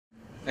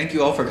thank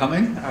you all for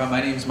coming.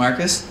 My name is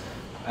Marcus,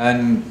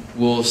 and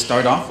we'll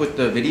start off with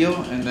the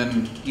video, and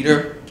then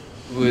Peter,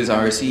 who is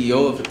our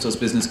CEO of Ipsos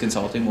Business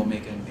Consulting, will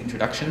make an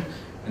introduction,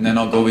 and then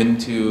I'll go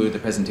into the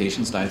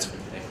presentation slides for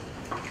today.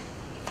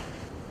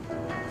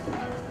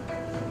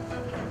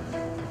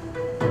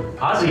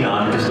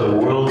 ASEAN is the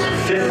world's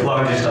 5th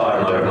largest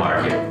automotive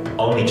market.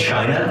 Only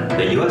China,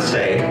 the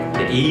USA,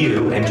 the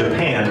EU, and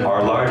Japan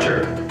are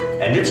larger.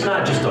 And it's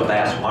not just a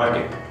vast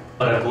market,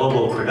 but a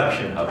global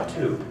production hub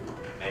too,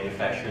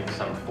 manufacturing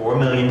some 4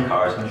 million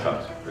cars and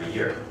trucks per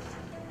year.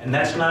 And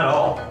that's not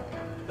all.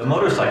 The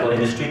motorcycle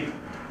industry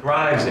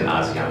thrives in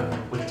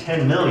ASEAN, with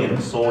 10 million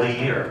sold a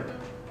year.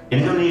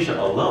 Indonesia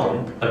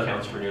alone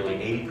accounts for nearly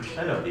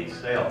 80% of these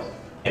sales.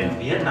 And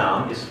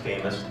Vietnam is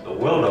famous the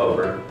world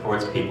over for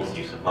its people's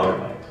use of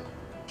motorbikes.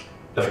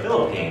 The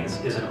Philippines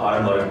is an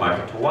automotive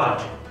market to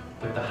watch,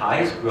 with the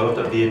highest growth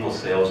of vehicle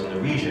sales in the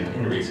region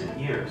in recent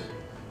years.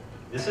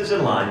 This is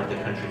in line with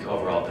the country's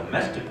overall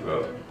domestic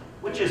growth,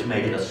 which has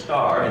made it a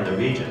star in the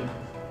region.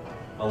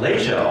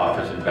 Malaysia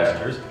offers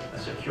investors a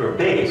secure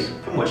base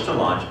from which to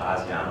launch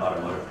ASEAN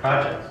automotive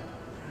projects.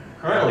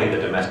 Currently, the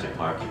domestic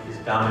market is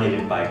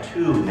dominated by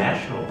 2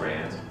 national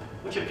brands,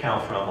 which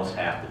account for almost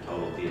half the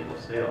total vehicle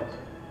sales.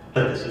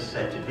 But this is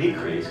set to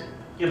decrease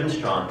given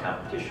strong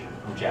competition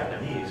from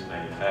Japanese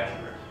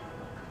manufacturers.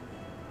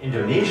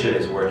 Indonesia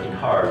is working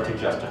hard to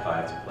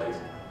justify its place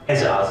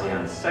as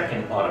ASEAN's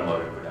 2nd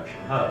automotive production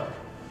hub,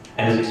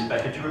 and is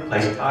expected to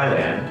replace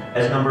Thailand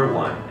as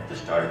 #1 at the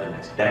start of the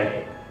next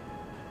decade.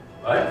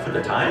 But for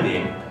the time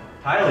being,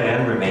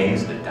 Thailand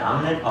remains the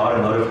dominant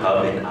automotive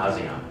hub in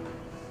ASEAN,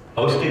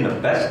 hosting the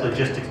best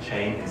logistics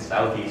chain in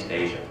Southeast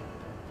Asia.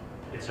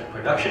 It's a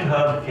production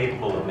hub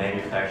capable of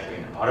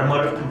manufacturing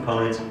automotive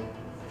components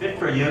fit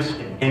for use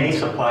in any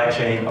supply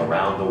chain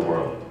around the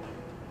world.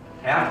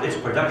 Half its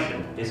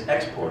production is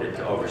exported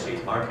to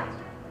overseas markets.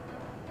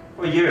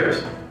 For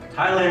years,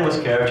 Thailand was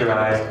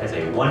characterized as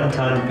a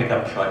 1-ton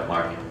pickup truck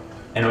market,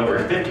 and over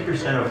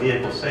 50% of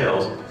vehicle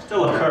sales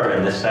still occur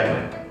in this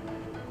segment.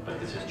 But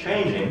this is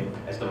changing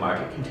as the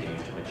market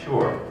continues to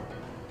mature.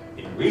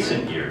 In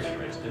recent years,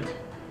 for instance,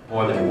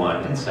 more than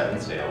 1 in 7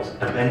 sales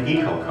have been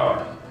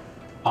eco-cars.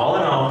 All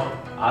in all,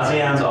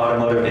 ASEAN's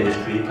automotive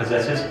industry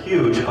possesses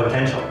huge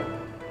potential.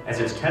 As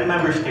its 10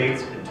 member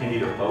states continue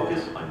to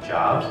focus on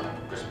jobs,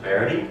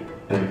 prosperity,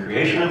 and the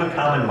creation of a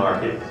common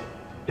market,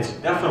 it's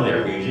definitely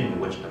a region in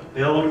which to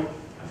build,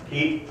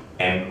 compete,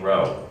 and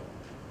grow.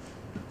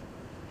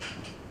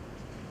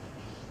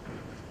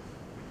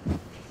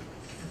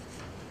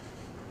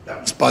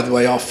 That was, by the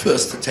way, our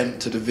first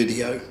attempt at a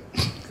video,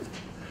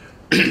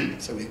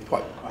 so we're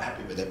quite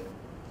happy with it.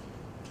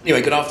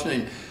 Anyway, good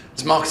afternoon.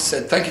 As Marcus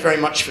said, thank you very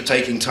much for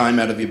taking time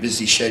out of your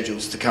busy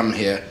schedules to come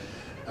here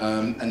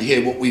and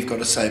hear what we've got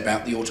to say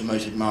about the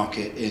automotive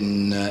market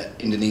in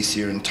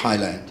Indonesia and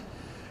Thailand.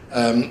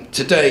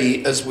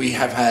 Today, as we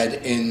have had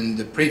in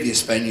the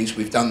previous venues,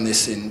 we've done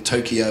this in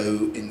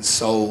Tokyo, in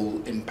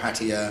Seoul, in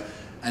Pattaya,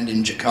 and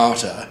in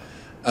Jakarta.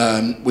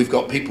 We've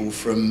got people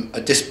from a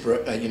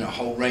disparate,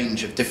 whole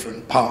range of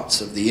different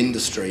parts of the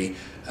industry,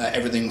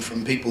 everything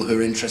from people who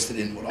are interested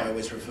in what I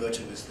always refer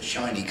to as the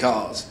shiny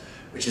cars,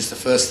 which is the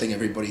first thing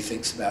everybody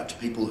thinks about, to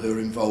people who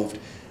are involved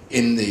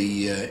in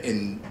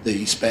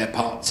the spare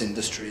parts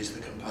industries,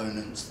 the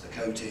components, the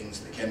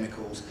coatings, the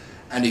chemicals,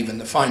 and even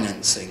the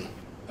financing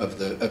of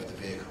the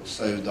vehicles.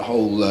 So the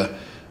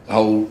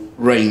whole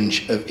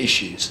range of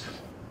issues.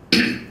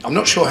 I'm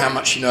not sure how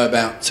much you know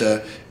about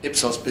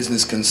Ipsos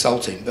Business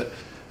Consulting, but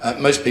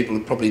most people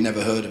have probably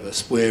never heard of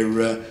us.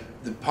 We're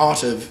the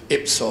part of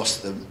Ipsos,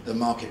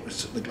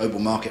 the global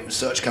market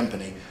research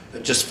company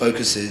that just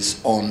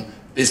focuses on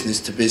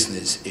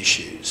business-to-business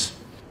issues.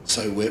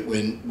 So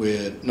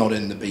we're not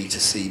in the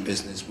B2C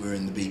business, we're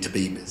in the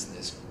B2B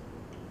business.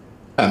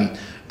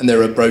 And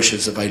there are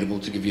brochures available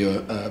to give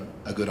you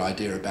a good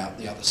idea about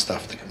the other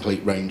stuff, the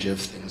complete range of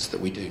things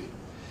that we do.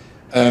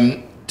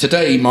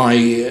 Today,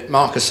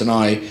 Marcus and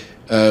I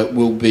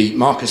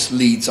Marcus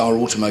leads our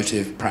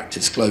automotive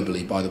practice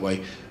globally, by the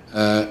way.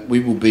 We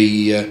will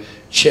be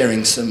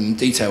sharing some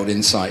detailed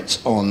insights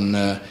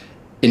on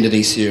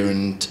Indonesia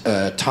and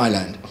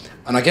Thailand.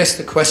 And I guess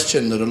the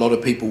question that a lot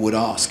of people would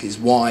ask is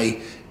why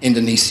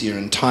Indonesia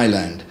and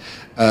Thailand?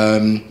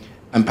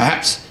 And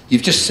perhaps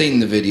you've just seen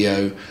the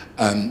video,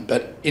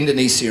 but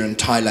Indonesia and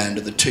Thailand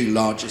are the 2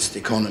 largest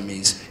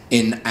economies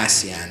in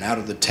ASEAN. Out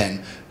of the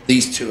 10,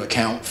 these 2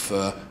 account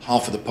for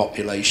half of the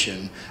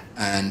population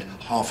and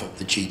half of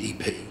the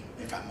GDP.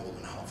 In fact, more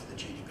than half of the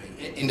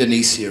GDP.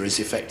 Indonesia is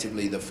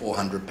effectively the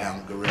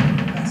 400-pound gorilla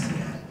in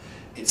ASEAN.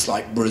 It's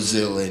like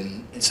Brazil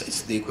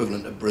it's the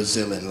equivalent of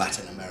Brazil in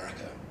Latin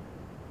America.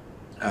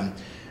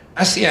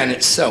 ASEAN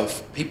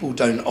itself, people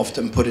don't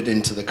often put it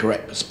into the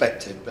correct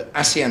perspective, but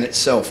ASEAN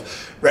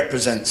itself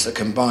represents a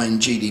combined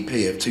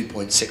GDP of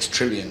 2.6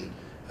 trillion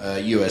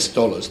US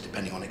dollars,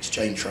 depending on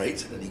exchange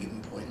rates at any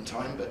given point in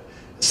time, but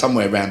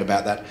somewhere around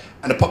about that,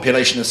 and a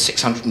population of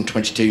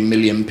 622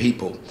 million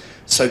people.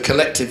 So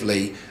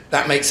collectively,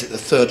 that makes it the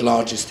 3rd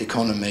largest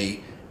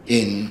economy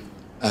in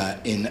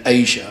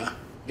Asia,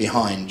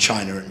 behind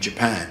China and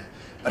Japan,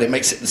 but it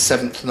makes it the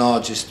 7th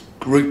largest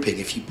grouping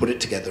if you put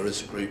it together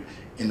as a group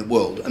in the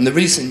world. And the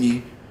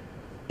reason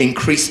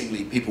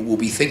increasingly people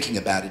will be thinking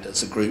about it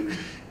as a group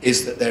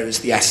is that there is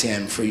the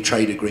ASEAN Free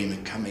Trade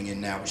Agreement coming in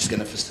now, which is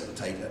going to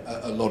facilitate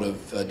a lot of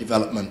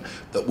development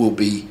that will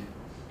be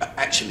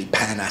actually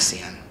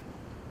pan-ASEAN.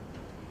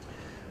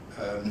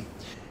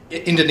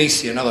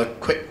 Indonesia, another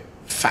quick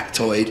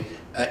factoid,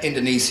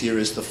 Indonesia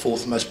is the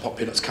 4th most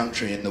populous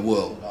country in the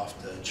world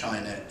after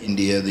China,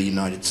 India, the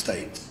United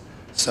States.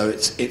 So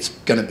it's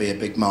going to be a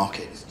big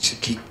market to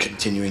keep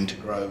continuing to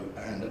grow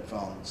and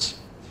advance.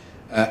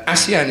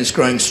 ASEAN is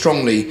growing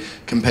strongly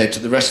compared to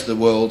the rest of the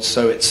world,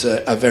 so it's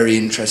a very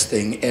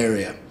interesting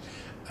area.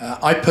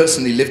 I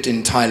personally lived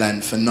in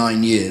Thailand for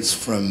 9 years,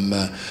 from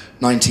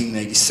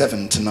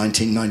 1987 to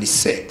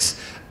 1996,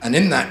 and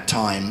in that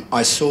time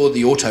I saw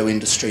the auto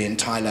industry in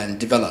Thailand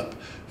develop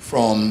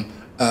from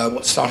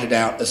what started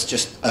out as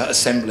just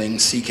assembling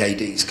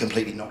CKDs,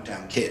 completely knocked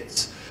down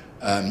kits,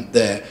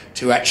 there,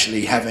 to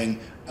actually having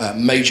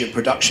major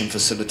production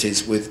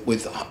facilities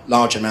with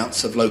large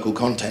amounts of local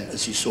content,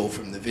 as you saw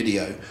from the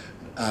video,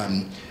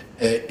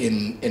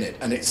 in it.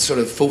 And it sort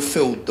of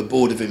fulfilled the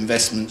Board of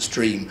Investment's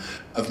dream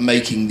of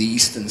making the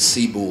eastern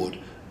seaboard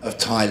of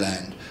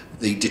Thailand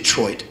the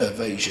Detroit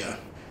of Asia.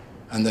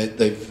 And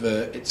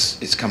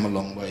it's come a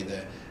long way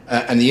there.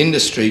 And the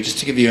industry, just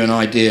to give you an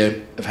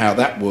idea of how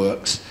that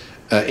works,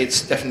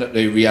 it's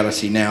definitely a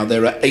reality now.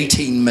 There are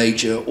 18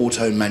 major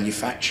auto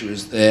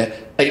manufacturers there,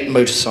 8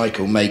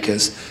 motorcycle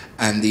makers,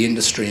 and the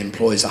industry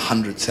employs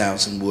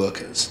 100,000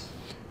 workers.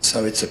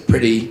 So it's a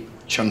pretty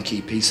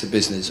chunky piece of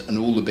business, and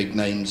all the big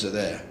names are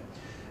there.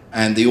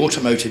 And the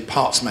automotive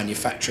parts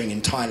manufacturing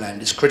in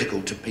Thailand is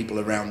critical to people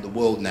around the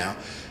world now.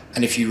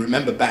 And if you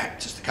remember back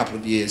just a couple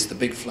of years, the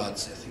big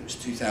floods, I think it was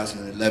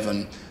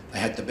 2011, they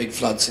had the big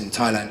floods in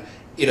Thailand.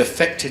 It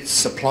affected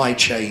supply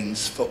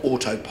chains for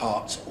auto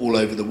parts all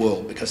over the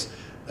world because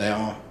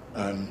they're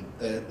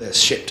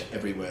shipped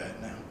everywhere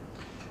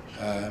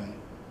now.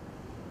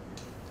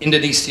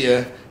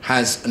 Indonesia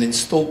has an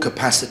installed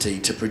capacity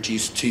to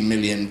produce 2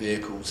 million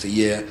vehicles a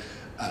year.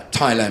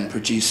 Thailand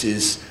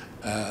produces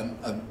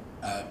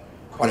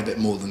quite a bit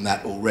more than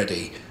that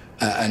already.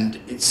 And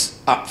it's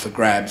up for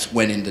grabs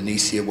when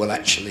Indonesia will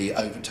actually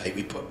overtake.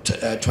 We put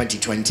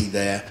 2020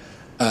 there.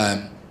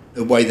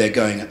 The way they're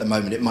going at the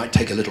moment, it might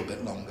take a little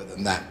bit longer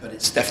than that, but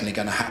it's definitely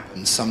going to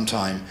happen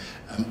sometime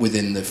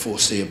within the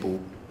foreseeable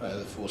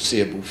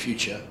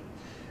future.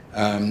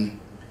 The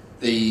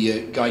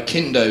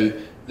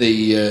Gaikindo,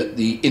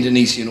 the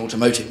Indonesian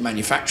Automotive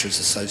Manufacturers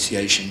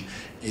Association,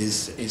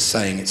 is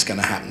saying it's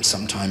going to happen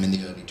sometime in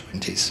the early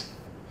 20s.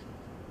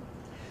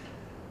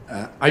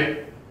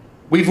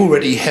 We've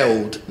already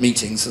held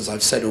meetings, as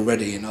I've said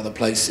already, in other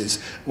places.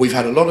 We've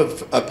had a lot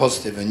of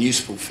positive and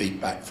useful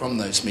feedback from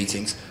those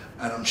meetings,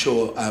 and I'm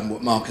sure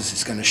what Marcus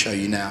is going to show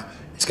you now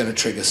is going to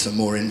trigger some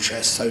more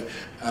interest. So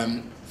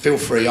feel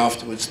free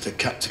afterwards to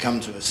come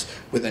to us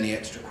with any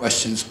extra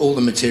questions. All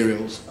the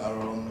materials are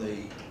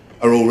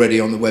already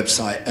on the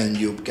website, and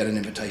you'll get an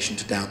invitation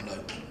to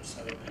download them.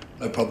 So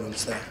no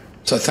problems there.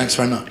 So thanks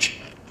very much.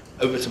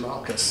 Over to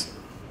Marcus.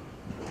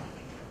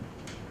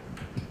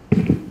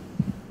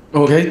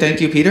 Okay, thank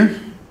you, Peter.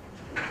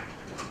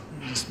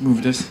 Just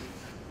move this.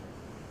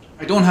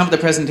 I don't have the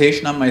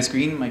presentation on my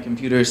screen. My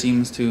computer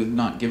seems to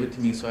not give it to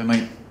me, so I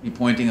might be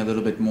pointing a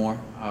little bit more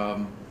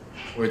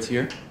towards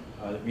here,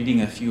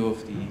 reading a few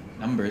of the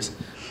numbers.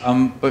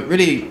 But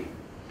really,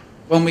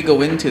 when we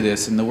go into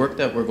this, and the work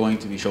that we're going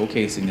to be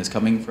showcasing is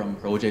coming from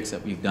projects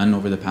that we've done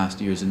over the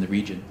past years in the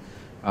region.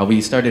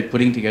 We started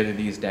putting together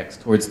these decks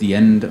towards the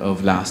end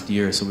of last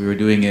year, so we were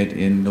doing it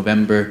in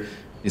November,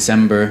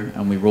 December,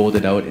 and we rolled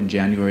it out in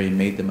January and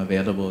made them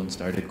available and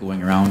started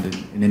going around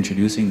and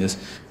introducing this.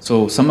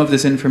 So some of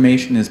this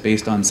information is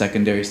based on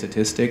secondary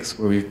statistics,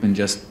 where we've been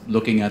just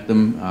looking at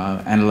them,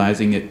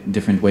 analyzing it in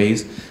different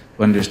ways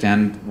to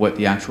understand what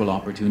the actual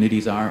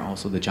opportunities are,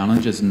 also the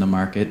challenges in the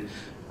market.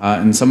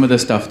 And some of the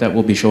stuff that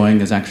we'll be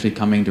showing is actually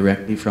coming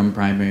directly from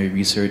primary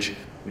research,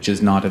 which is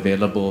not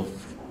available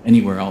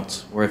anywhere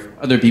else, or if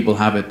other people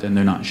have it, then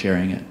they're not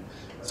sharing it.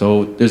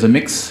 So there's a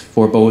mix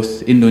for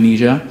both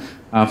Indonesia.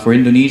 For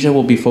Indonesia,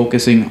 we'll be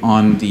focusing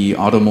on the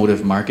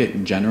automotive market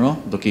in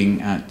general,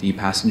 looking at the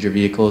passenger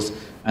vehicles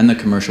and the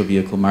commercial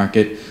vehicle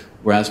market.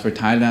 Whereas for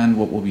Thailand,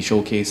 what we'll be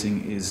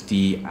showcasing is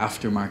the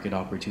aftermarket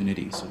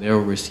opportunity. So there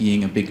we're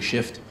seeing a big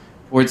shift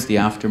towards the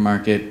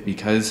aftermarket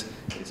because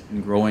it's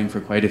been growing for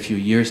quite a few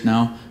years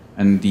now,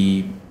 and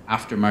the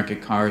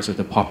aftermarket cars, or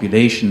the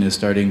population, is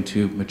starting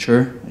to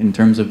mature in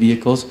terms of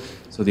vehicles.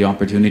 So the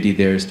opportunity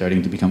there is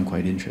starting to become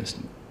quite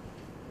interesting.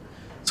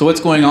 So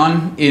what's going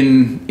on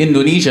in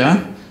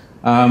Indonesia?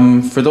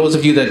 For those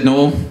of you that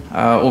know,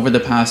 over the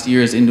past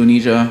years,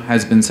 Indonesia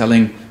has been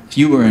selling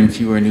fewer and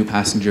fewer new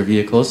passenger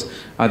vehicles.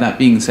 That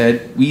being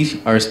said,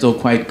 we are still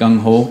quite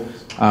gung-ho,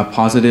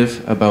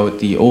 positive about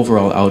the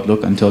overall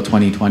outlook until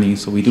 2020.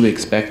 So we do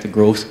expect a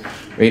growth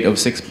rate of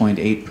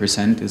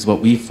 6.8% is what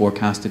we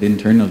forecasted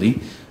internally.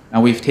 Now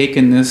we've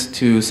taken this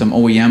to some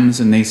OEMs,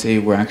 and they say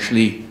we're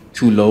actually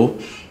too low.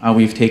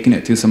 We've taken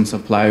it to some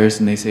suppliers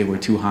and they say we're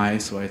too high.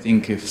 So I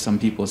think if some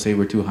people say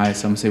we're too high,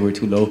 some say we're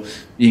too low,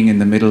 being in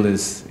the middle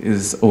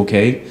is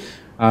okay.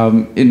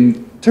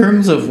 In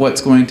terms of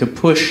what's going to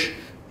push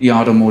the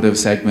automotive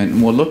segment,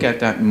 and we'll look at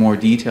that in more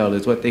detail,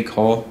 is what they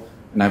call,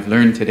 and I've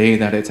learned today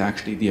that it's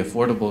actually the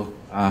affordable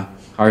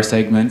car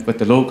segment, but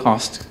the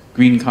low-cost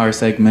green car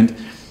segment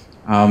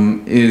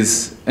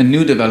is a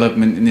new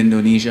development in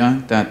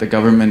Indonesia that the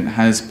government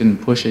has been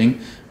pushing.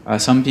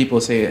 Some people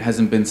say it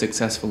hasn't been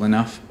successful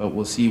enough, but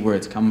we'll see where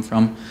it's come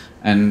from.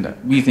 And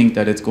we think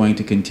that it's going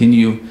to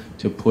continue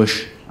to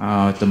push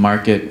the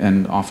market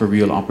and offer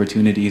real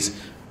opportunities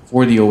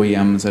for the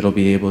OEMs that'll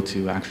be able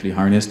to actually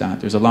harness that.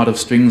 There's a lot of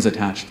strings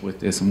attached with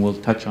this, and we'll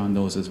touch on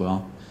those as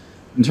well.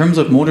 In terms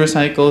of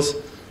motorcycles,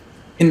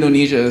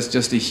 Indonesia is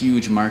just a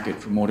huge market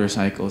for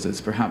motorcycles.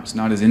 It's perhaps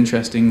not as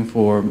interesting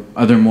for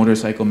other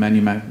motorcycle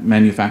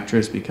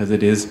manufacturers because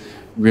it is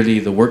really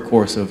the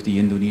workhorse of the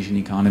Indonesian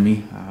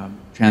economy,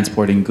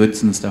 transporting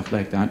goods and stuff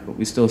like that. But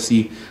we still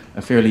see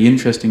a fairly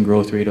interesting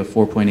growth rate of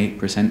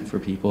 4.8% for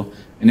people,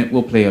 and it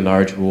will play a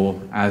large role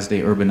as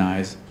they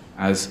urbanize,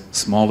 as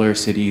smaller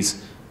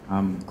cities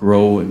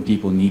grow and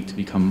people need to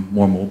become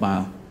more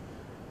mobile.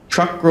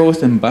 Truck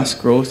growth and bus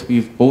growth,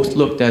 we've both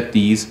looked at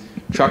these.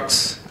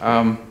 Trucks,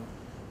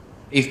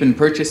 they've been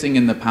purchasing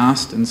in the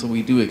past, and so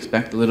we do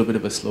expect a little bit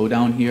of a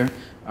slowdown here.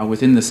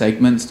 Within the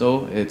segments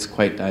though, it's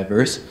quite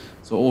diverse.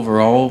 So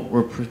overall,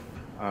 we're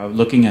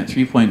looking at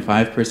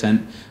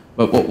 3.5%,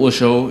 but what we'll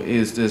show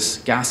is this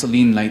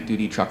gasoline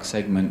light-duty truck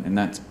segment, and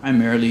that's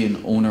primarily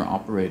an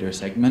owner-operator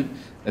segment,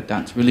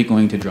 that's really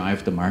going to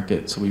drive the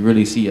market. So we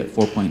really see at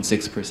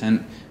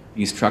 4.6%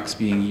 these trucks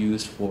being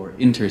used for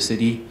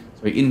intracity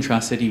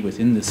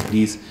within the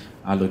cities,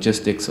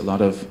 logistics, a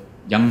lot of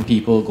young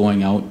people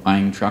going out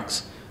buying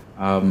trucks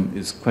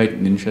is quite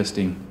an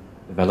interesting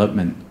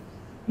development.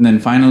 And then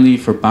finally,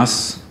 for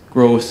bus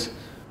growth,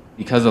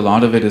 because a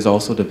lot of it is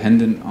also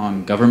dependent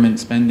on government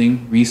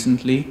spending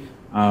recently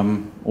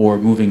or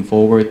moving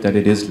forward, that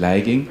it is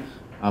lagging.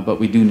 But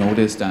we do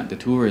notice that the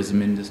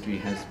tourism industry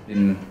has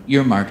been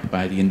earmarked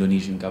by the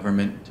Indonesian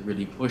government to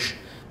really push,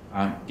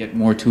 get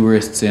more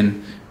tourists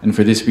in. And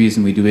for this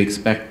reason, we do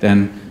expect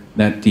then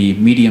that the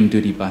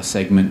medium-duty bus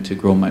segment to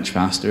grow much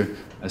faster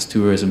as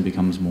tourism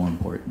becomes more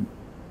important.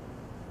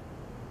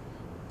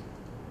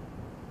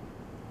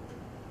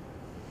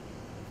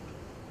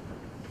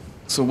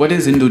 So what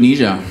is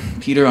Indonesia?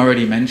 Peter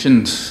already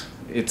mentioned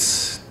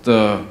it's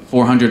the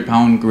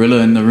 400-pound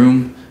gorilla in the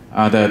room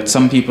that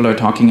some people are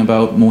talking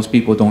about, most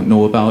people don't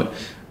know about.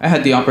 I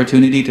had the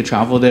opportunity to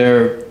travel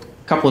there a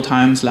couple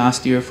times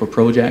last year for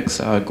projects,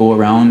 go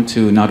around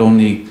to not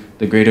only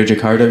the greater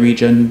Jakarta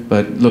region,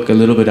 but look a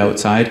little bit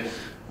outside.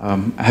 I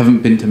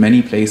haven't been to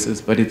many places,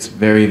 but it's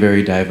very,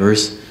 very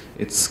diverse.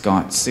 It's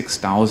got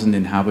 6,000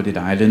 inhabited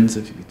islands.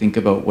 If you think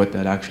about what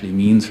that actually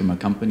means from a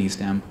company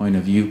standpoint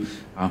of view,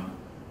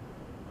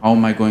 how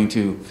am I going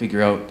to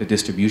figure out the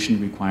distribution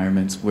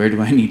requirements? Where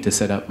do I need to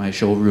set up my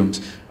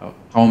showrooms?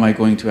 How am I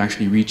going to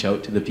actually reach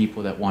out to the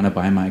people that want to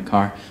buy my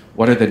car?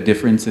 What are the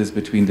differences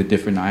between the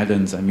different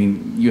islands? I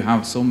mean, you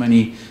have so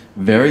many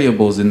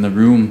variables in the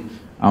room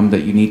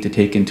that you need to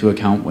take into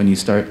account when you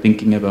start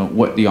thinking about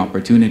what the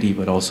opportunity,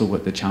 but also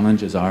what the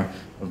challenges are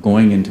of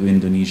going into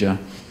Indonesia.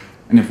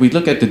 And if we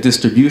look at the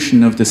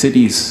distribution of the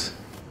cities,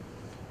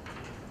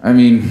 I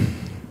mean,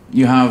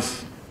 you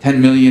have 10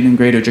 million in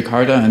Greater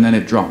Jakarta, and then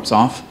it drops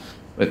off.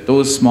 But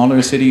those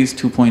smaller cities,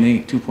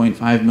 2.8,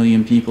 2.5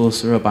 million people,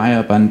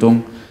 Surabaya,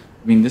 Bandung,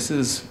 I mean, this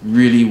is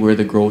really where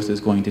the growth is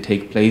going to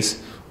take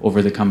place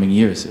over the coming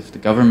years. If the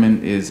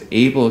government is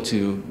able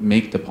to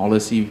make the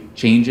policy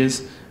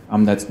changes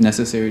that's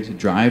necessary to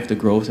drive the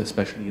growth,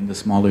 especially in the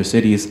smaller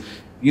cities,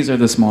 these are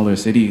the smaller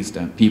cities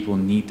that people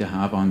need to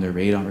have on their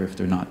radar if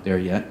they're not there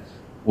yet.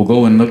 We'll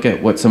go and look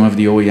at what some of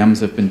the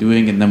OEMs have been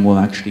doing, and then we'll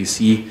actually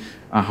see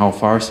how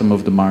far some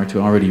of them are to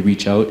already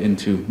reach out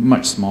into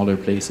much smaller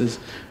places.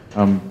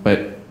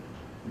 But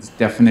it's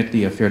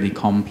definitely a fairly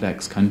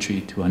complex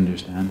country to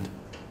understand.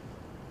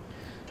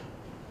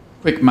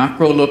 Quick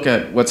macro look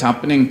at what's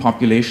happening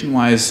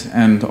population-wise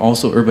and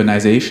also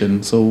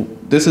urbanization. So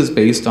this is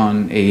based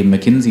on a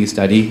McKinsey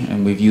study,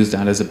 and we've used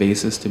that as a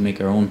basis to make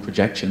our own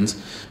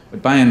projections.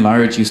 But by and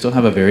large, you still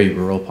have a very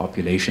rural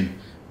population.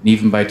 And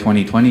even by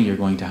 2020, you're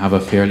going to have a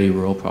fairly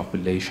rural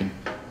population.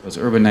 As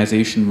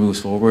urbanization moves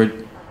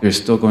forward, there's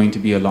still going to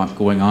be a lot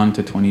going on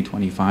to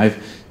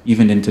 2025,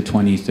 even into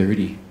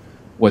 2030.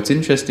 What's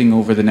interesting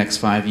over the next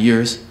 5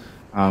 years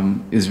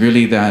is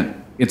really that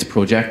it's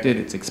projected,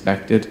 it's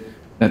expected,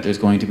 that there's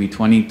going to be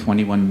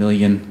 21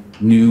 million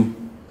new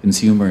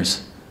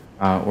consumers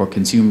or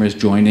consumers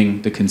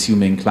joining the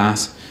consuming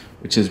class,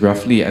 which is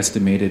roughly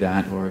estimated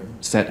at or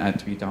set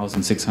at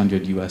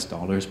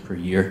 $3,600 per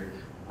year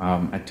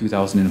at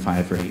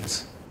 2005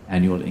 rates,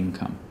 annual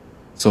income.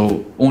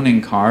 So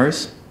owning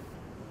cars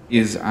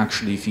is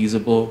actually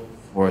feasible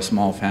for a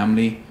small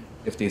family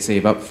if they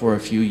save up for a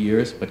few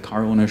years, but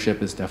car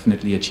ownership is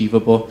definitely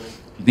achievable.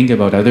 If you think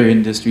about other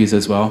industries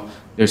as well,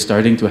 they're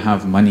starting to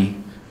have money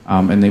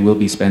and they will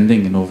be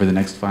spending, and over the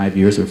next 5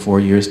 years or 4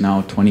 years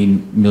now, 20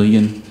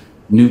 million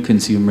new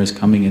consumers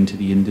coming into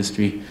the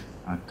industry,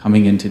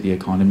 coming into the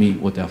economy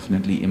will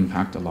definitely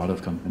impact a lot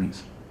of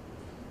companies.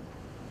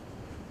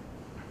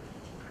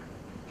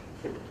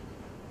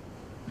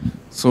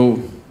 So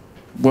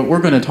what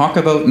we're going to talk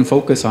about and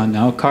focus on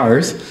now,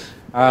 cars.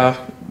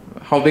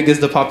 How big is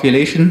the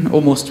population?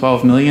 Almost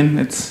 12 million.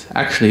 It's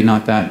actually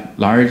not that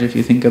large if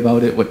you think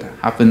about it, what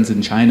happens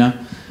in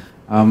China.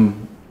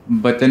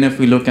 But then if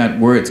we look at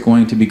where it's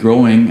going to be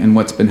growing and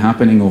what's been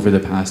happening over the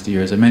past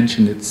years, I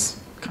mentioned it's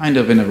kind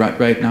of in a rut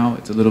right now.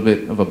 It's a little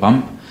bit of a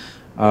bump,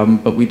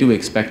 but we do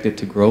expect it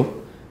to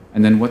grow.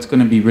 And then what's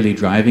going to be really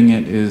driving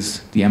it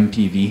is the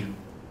MPV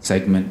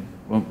segment.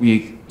 What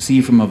we see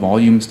from a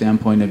volume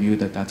standpoint of view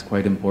that's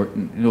quite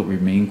important. It'll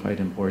remain quite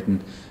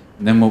important.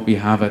 And then what we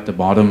have at the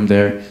bottom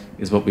there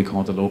is what we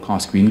call the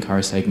low-cost green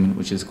car segment,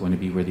 which is going to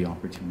be where the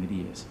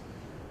opportunity is.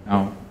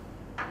 Now,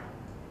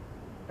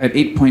 at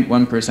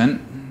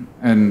 8.1%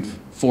 and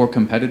 4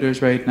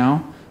 competitors right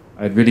now,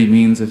 it really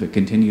means if it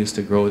continues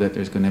to grow that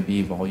there's going to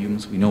be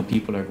volumes. We know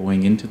people are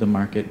going into the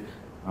market.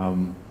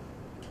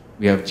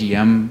 We have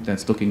GM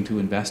that's looking to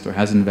invest or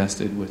has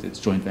invested with its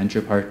joint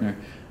venture partner,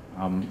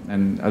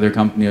 and other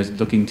companies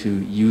looking to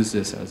use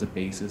this as a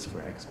basis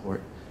for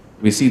export.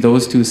 We see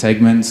those 2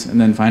 segments,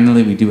 and then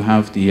finally we do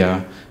have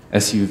the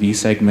SUV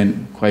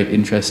segment, quite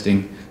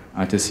interesting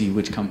to see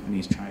which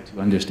companies try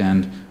to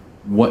understand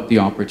what the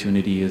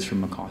opportunity is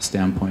from a cost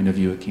standpoint of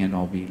view. It can't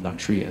all be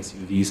luxury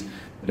SUVs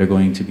that are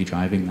going to be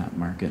driving that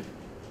market.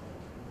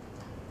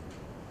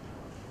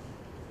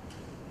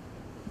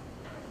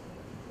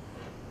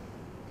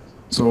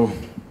 So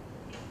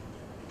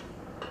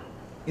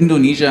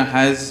Indonesia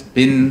has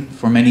been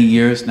for many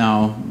years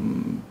now,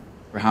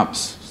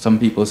 perhaps some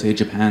people say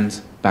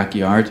Japan's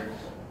backyard.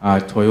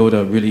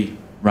 Toyota really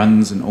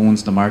runs and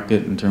owns the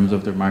market in terms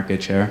of their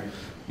market share.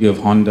 You have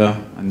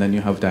Honda, and then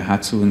you have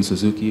Daihatsu and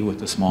Suzuki with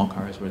the small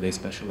cars where they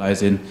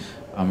specialize in,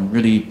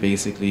 really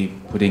basically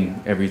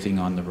putting everything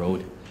on the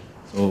road.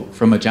 So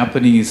from a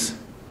Japanese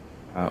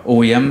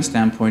OEM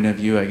standpoint of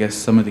view, I guess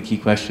some of the key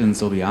questions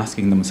they'll be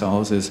asking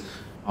themselves is,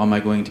 how am I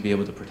going to be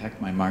able to protect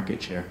my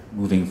market share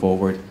moving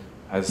forward?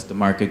 As the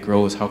market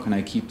grows, how can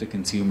I keep the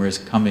consumers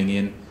coming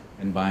in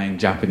and buying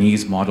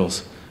Japanese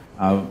models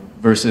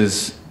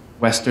versus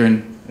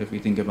Western, if we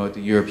think about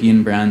the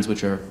European brands,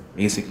 which are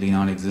basically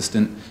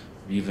non-existent,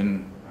 or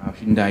even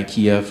Hyundai,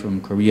 Kia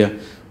from Korea,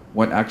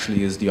 what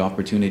actually is the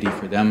opportunity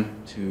for them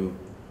to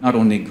not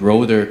only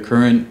grow their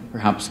current,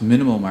 perhaps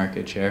minimal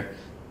market share,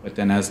 but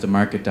then as the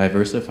market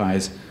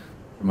diversifies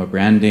from a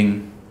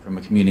branding, from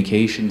a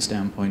communication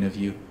standpoint of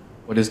view,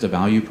 what is the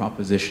value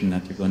proposition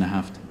that you're going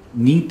to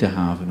need to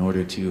have in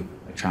order to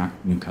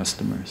attract new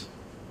customers?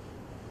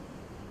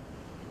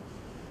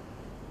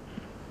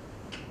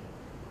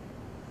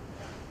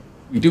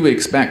 We do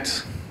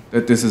expect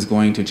that this is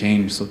going to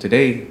change. So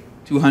today,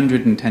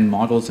 210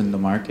 models in the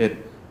market.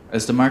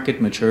 As the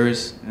market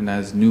matures and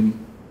as new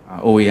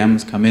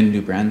OEMs come in,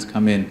 new brands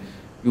come in,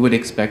 we would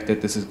expect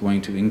that this is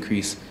going to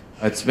increase.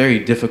 It's very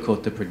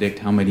difficult to predict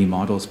how many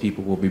models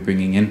people will be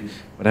bringing in,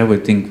 but I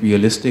would think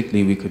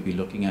realistically we could be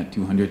looking at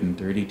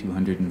 230,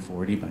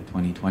 240 by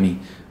 2020,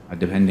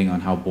 depending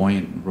on how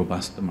buoyant and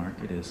robust the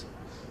market is.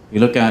 We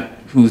look at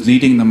who's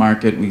leading the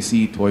market, we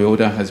see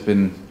Toyota has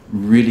been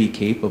really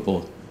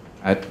capable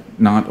at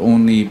not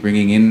only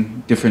bringing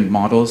in different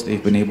models,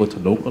 they've been able to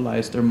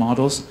localize their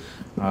models.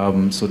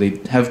 So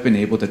they have been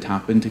able to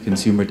tap into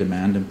consumer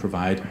demand and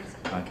provide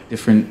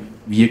different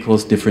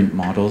vehicles, different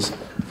models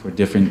for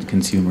different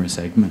consumer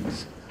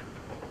segments.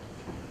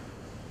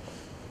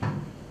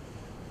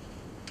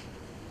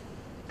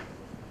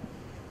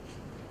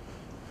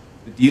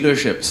 The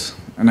dealerships,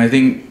 and I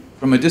think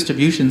from a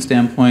distribution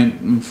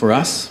standpoint, for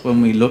us,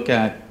 when we look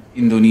at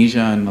Indonesia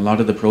and a lot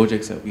of the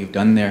projects that we've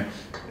done there,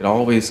 it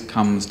always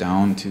comes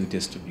down to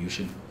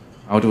distribution.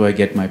 How do I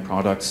get my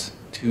products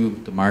to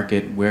the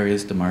market? Where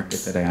is the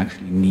market that I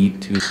actually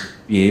need to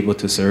be able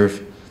to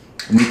serve?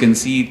 And we can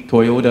see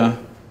Toyota,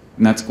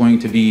 and that's going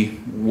to be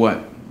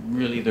what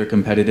really their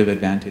competitive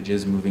advantage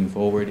is moving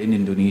forward in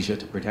Indonesia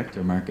to protect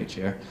their market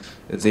share,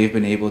 is they've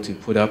been able to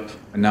put up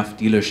enough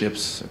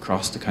dealerships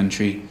across the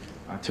country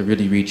to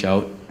really reach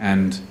out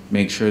and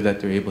make sure that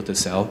they're able to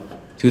sell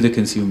to the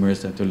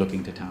consumers that they're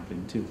looking to tap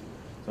into.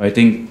 So I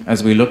think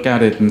as we look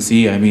at it and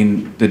see, I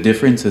mean, the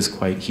difference is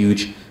quite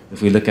huge.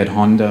 If we look at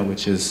Honda,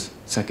 which is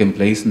second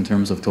place in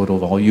terms of total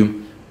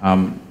volume,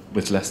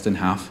 with less than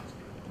half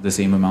the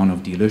same amount of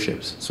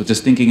dealerships. So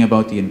just thinking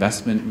about the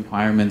investment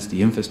requirements,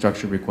 the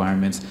infrastructure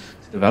requirements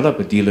to develop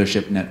a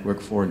dealership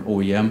network for an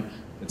OEM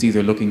that's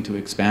either looking to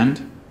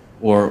expand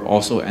or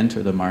also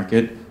enter the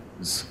market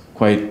is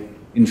quite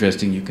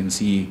interesting. You can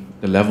see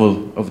the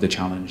level of the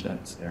challenge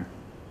that's there.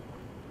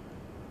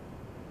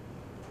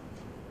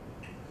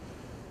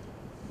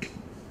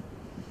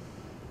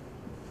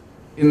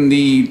 In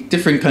the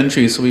different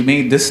countries, so we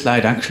made this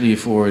slide actually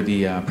for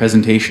the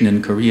presentation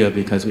in Korea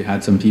because we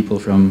had some people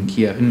from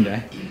Kia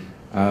Hyundai.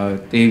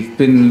 They've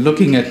been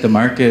looking at the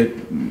market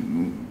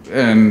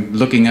and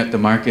looking at the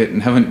market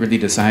and haven't really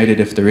decided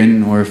if they're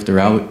in or if they're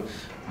out.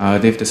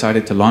 They've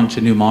decided to launch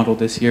a new model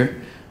this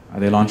year.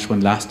 They launched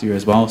one last year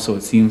as well, so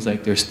it seems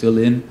like they're still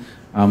in,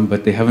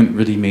 but they haven't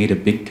really made a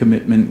big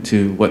commitment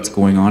to what's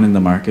going on in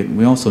the market. And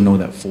we also know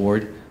that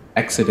Ford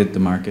exited the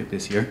market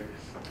this year.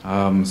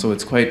 So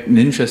it's quite an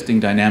interesting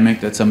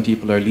dynamic that some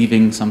people are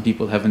leaving, some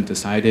people haven't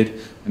decided,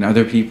 and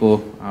other people,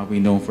 we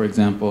know, for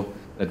example,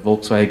 that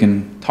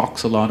Volkswagen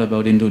talks a lot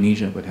about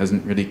Indonesia, but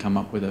hasn't really come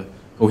up with a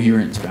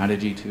coherent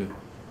strategy to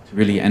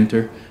really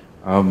enter.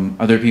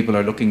 Other people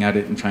are looking at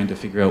it and trying to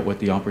figure out what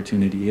the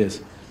opportunity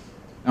is.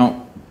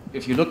 Now,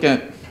 if you look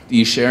at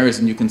these shares,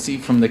 and you can see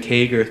from the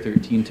CAGR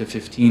 13 to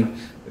 15,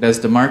 that as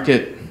the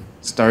market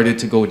started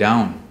to go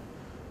down,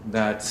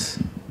 that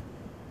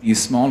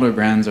these smaller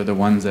brands are the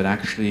ones that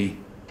actually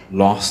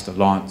lost a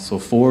lot. So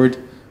Ford,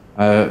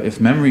 if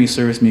memory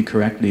serves me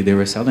correctly, they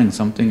were selling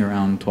something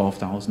around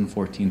 12,000,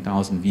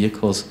 14,000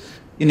 vehicles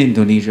in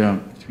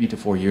Indonesia 3 to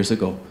 4 years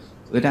ago.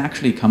 So they'd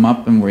actually come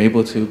up and were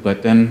able to,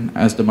 but then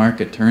as the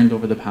market turned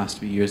over the past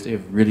few years, they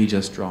have really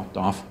just dropped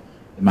off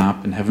the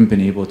map and haven't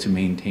been able to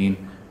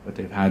maintain what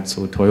they've had.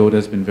 So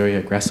Toyota's been very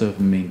aggressive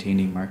in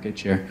maintaining market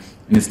share.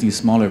 And it's these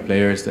smaller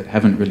players that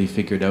haven't really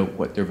figured out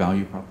what their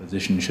value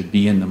proposition should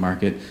be in the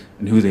market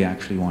and who they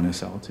actually want to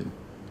sell to.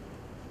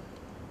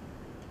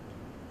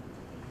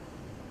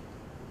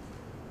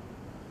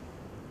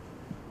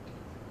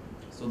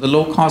 So the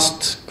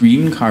low-cost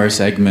green car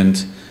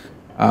segment,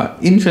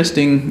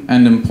 interesting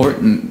and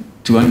important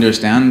to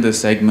understand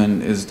this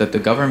segment is that the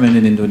government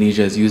in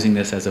Indonesia is using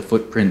this as a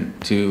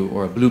footprint to,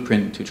 or a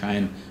blueprint to try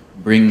and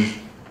bring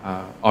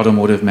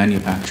automotive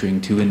manufacturing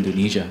to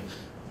Indonesia.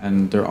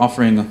 And they're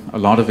offering a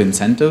lot of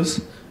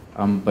incentives,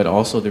 but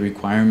also the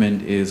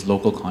requirement is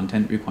local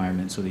content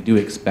requirements. So they do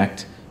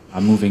expect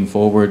moving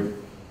forward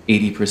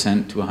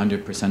 80% to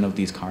 100% of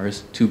these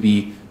cars to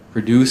be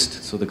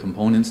produced. So the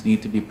components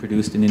need to be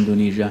produced in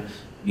Indonesia,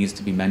 needs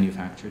to be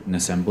manufactured and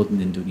assembled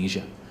in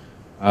Indonesia.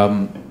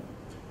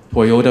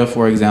 Toyota,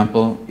 for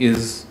example,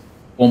 is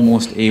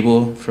almost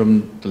able,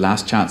 from the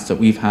last chats that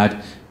we've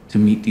had, to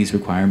meet these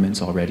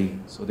requirements already.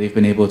 So they've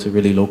been able to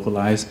really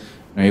localize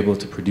and are able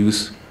to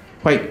produce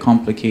quite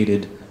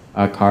complicated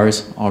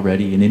cars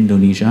already in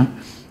Indonesia,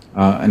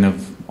 and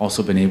have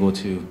also been able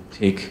to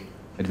take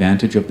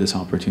advantage of this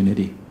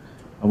opportunity.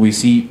 We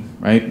see,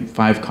 right,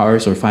 5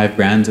 cars or 5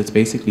 brands, it's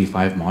basically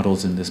 5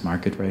 models in this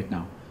market right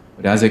now.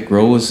 But as it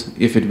grows,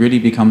 if it really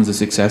becomes a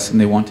success and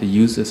they want to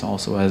use this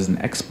also as an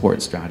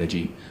export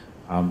strategy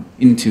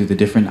into the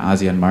different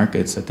ASEAN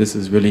markets, that this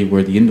is really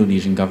where the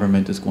Indonesian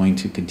government is going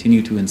to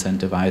continue to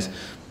incentivize,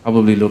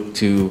 probably look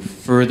to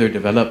further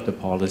develop the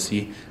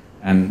policy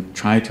and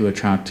try to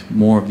attract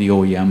more of the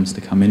OEMs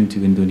to come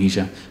into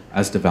Indonesia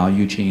as the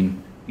value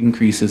chain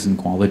increases in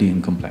quality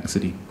and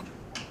complexity.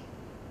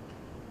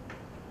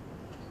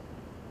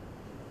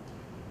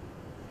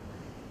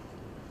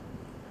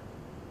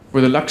 For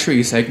the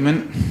luxury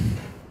segment,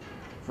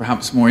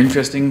 perhaps more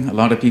interesting, a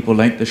lot of people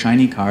like the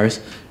shiny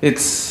cars.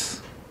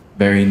 It's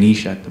very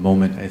niche at the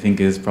moment, I think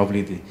is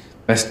probably the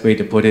best way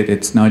to put it.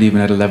 It's not even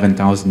at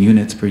 11,000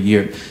 units per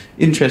year.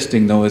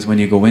 Interesting though is when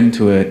you go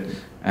into it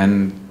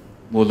and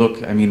we'll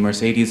look, I mean,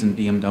 Mercedes and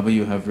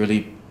BMW have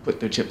really put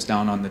their chips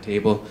down on the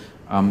table.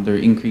 They're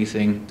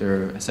increasing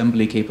their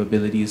assembly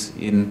capabilities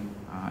in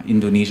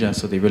Indonesia,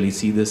 so they really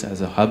see this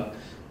as a hub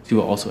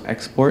to also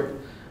export.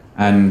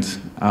 And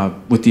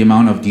with the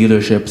amount of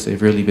dealerships,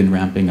 they've really been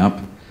ramping up.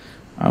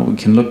 We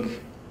can look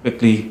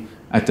quickly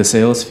at the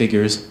sales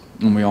figures,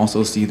 and we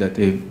also see that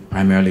they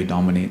primarily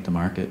dominate the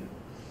market.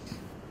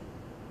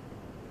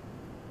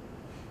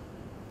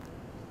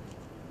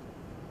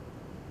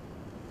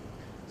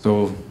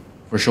 So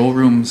for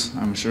showrooms,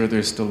 I'm sure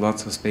there's still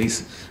lots of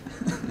space.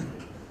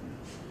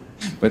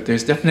 But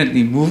there's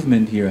definitely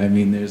movement here. I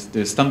mean,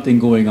 there's something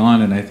going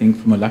on, and I think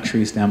from a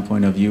luxury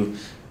standpoint of view,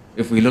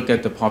 if we look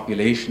at the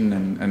population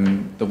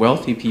and the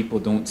wealthy people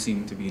don't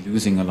seem to be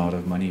losing a lot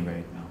of money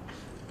right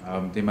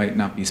now. They might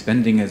not be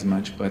spending as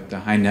much, but the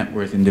high net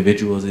worth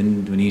individuals in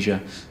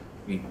Indonesia,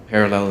 we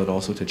parallel it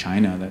also to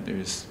China, that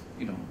there's,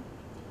 you know,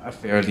 a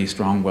fairly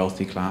strong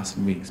wealthy class,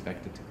 and we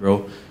expect it to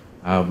grow.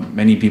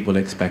 Many people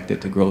expect it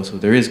to grow, so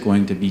there is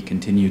going to be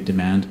continued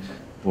demand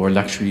for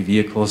luxury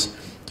vehicles.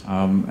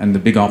 And the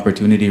big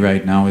opportunity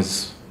right now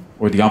is,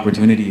 or the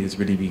opportunity is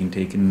really being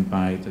taken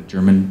by the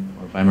German,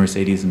 or by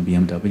Mercedes and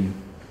BMW.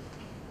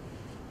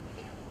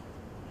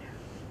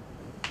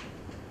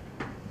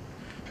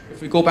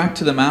 If we go back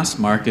to the mass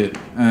market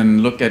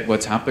and look at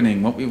what's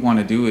happening, what we want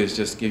to do is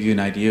just give you an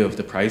idea of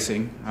the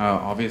pricing.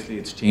 Obviously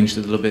it's changed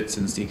a little bit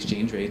since the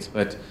exchange rates,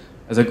 but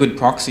as a good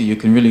proxy you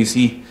can really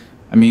see,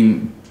 I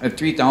mean, at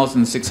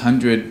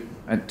 3,600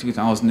 at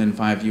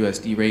 2005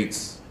 USD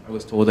rates, I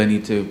was told I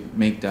need to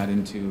make that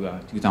into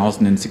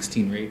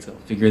 2016 rates. I'll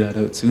figure that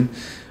out soon.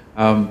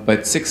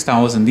 But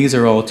 6,000, these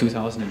are all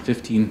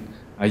 2015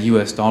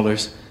 US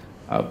dollars.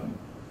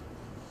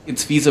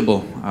 It's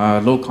feasible.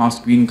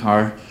 Low-cost green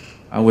car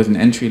with an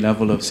entry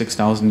level of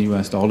 6,000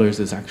 US dollars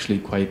is actually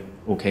quite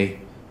okay.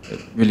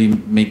 it really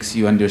makes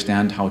you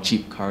understand how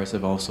cheap cars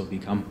have also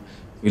become.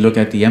 We look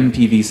at the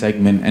MPV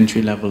segment,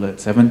 entry level at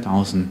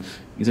 7,000.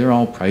 These are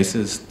all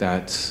prices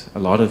that a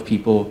lot of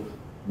people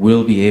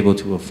will be able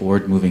to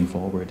afford moving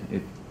forward.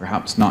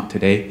 Perhaps not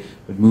today,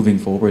 but moving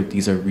forward,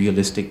 these are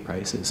realistic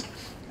prices.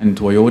 And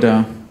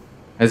Toyota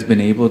has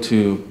been able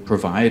to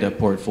provide a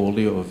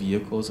portfolio of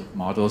vehicles, of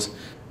models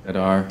that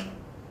are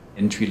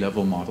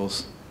entry-level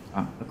models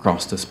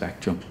across the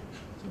spectrum.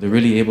 So they're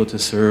really able to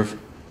serve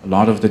a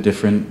lot of the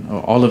different,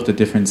 or all of the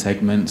different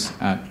segments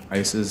at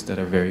prices that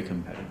are very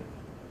competitive.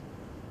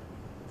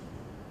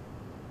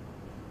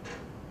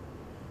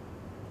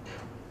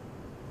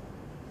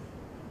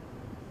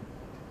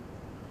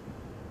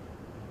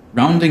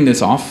 Rounding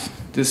this off,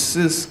 this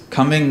is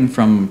coming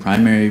from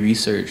primary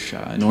research.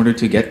 In order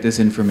to get this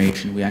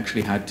information, we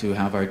actually had to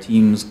have our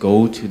teams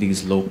go to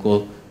these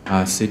local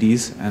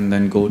cities and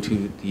then go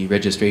to the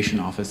registration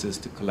offices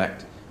to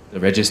collect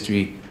the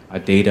registry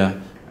data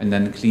and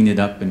then clean it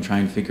up and try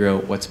and figure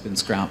out what's been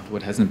scrapped,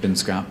 what hasn't been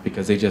scrapped,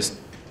 because they just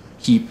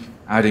keep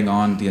adding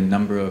on the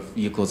number of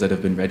vehicles that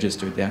have been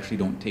registered. They actually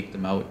don't take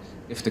them out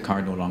if the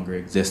car no longer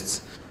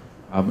exists.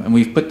 And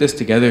we've put this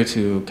together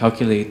to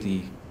calculate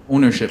the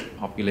ownership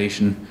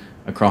population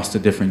across the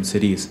different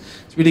cities.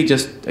 It's really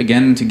just,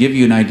 again, to give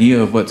you an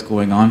idea of what's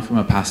going on from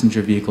a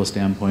passenger vehicle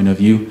standpoint of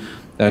view,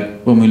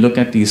 that when we look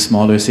at these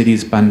smaller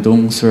cities,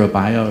 Bandung,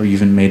 Surabaya, or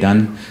even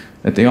Medan,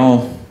 that they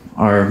all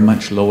are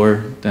much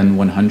lower than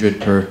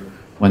 100 per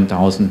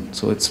 1,000.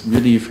 So it's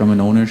really from an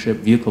ownership,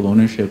 vehicle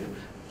ownership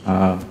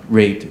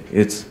rate,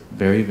 it's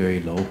very, very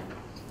low.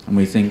 And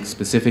we think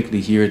specifically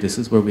here, this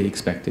is where we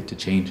expect it to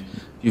change.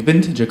 If you've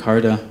been to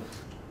Jakarta,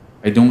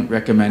 I don't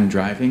recommend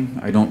driving.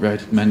 I don't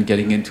recommend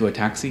getting into a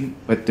taxi,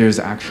 but there's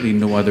actually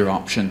no other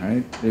option,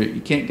 right?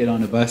 You can't get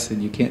on a bus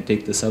and you can't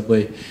take the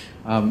subway.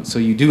 So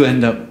you do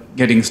end up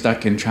getting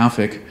stuck in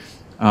traffic.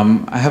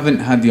 I haven't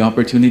had the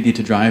opportunity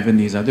to drive in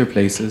these other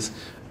places,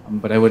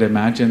 but I would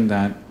imagine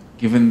that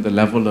given the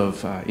level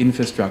of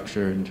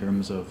infrastructure in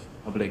terms of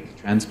public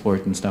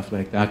transport and stuff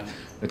like that,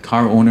 that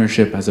car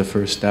ownership as a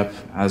first step,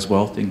 as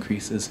wealth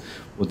increases,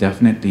 will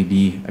definitely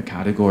be a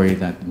category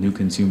that new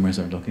consumers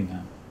are looking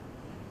at.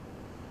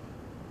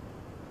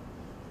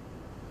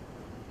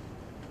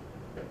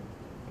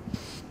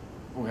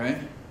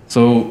 Okay,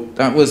 so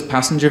that was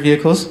passenger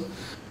vehicles.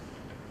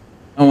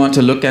 I want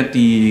to look at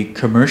the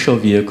commercial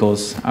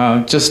vehicles.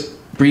 Just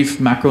brief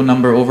macro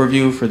number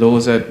overview for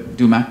those that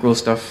do macro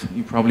stuff.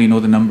 You probably know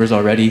the numbers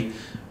already.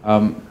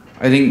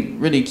 I think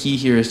really key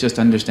here is just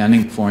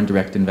understanding foreign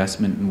direct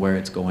investment and where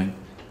it's going.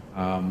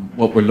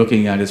 What we're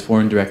looking at is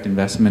foreign direct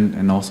investment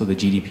and also the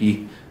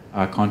GDP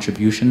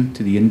contribution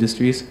to the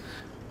industries.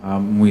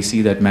 We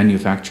see that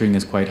manufacturing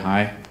is quite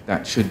high.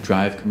 That should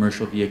drive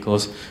commercial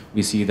vehicles.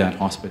 We see that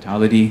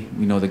hospitality,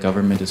 we know the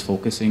government is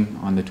focusing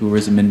on the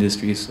tourism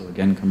industry, so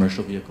again,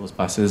 commercial vehicles,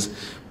 buses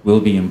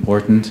will be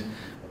important.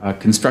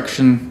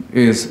 Construction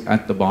is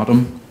at the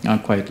bottom,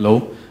 quite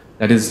low.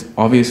 That is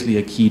obviously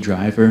a key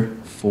driver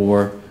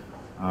for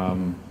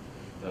the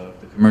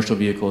commercial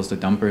vehicles, the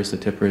dumpers, the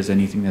tippers,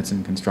 anything that's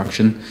in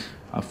construction.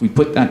 If we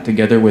put that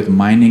together with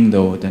mining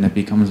though, then it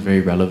becomes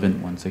very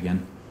relevant once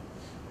again.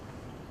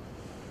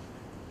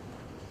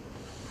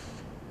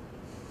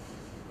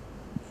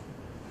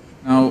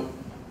 Now,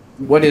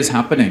 what is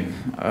happening?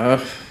 I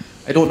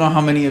don't know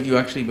how many of you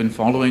actually been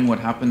following what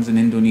happens in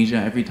Indonesia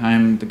every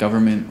time the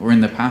government, or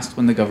in the past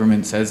when the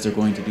government says they're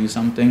going to do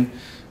something,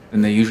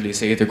 then they usually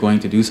say they're going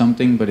to do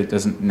something, but it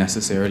doesn't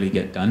necessarily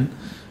get done.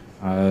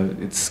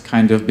 It's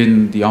kind of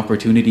been the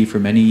opportunity for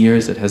many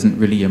years that hasn't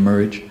really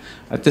emerged.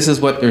 This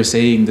is what they're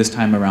saying this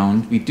time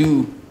around. We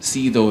do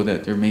see though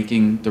that they're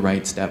making the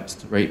right steps,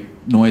 the right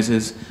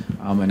noises,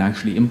 and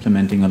actually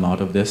implementing a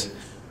lot of this.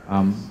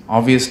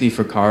 Obviously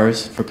for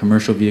cars, for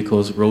commercial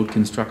vehicles, road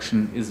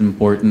construction is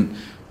important.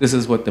 This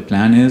is what the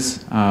plan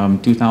is,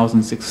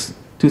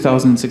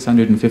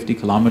 2,650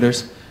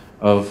 kilometers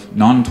of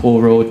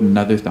non-toll road and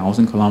another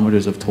 1,000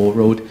 kilometers of toll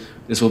road.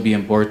 This will be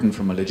important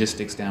from a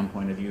logistics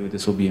standpoint of view.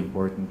 This will be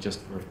important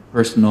just for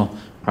personal,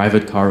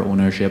 private car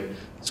ownership.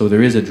 So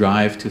there is a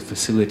drive to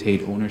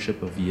facilitate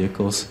ownership of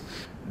vehicles.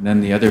 And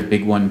then the other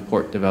big one,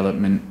 port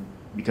development,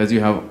 because you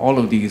have all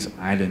of these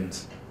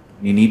islands,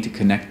 you need to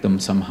connect them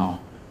somehow.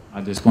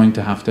 There's going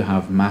to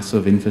have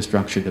massive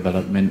infrastructure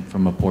development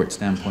from a port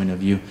standpoint of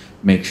view,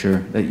 make sure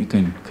that you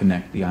can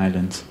connect the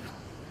islands.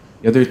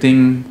 The other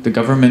thing, the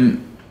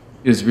government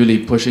is really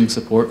pushing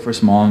support for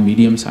small and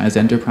medium-sized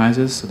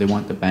enterprises, so they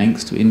want the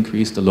banks to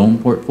increase the loan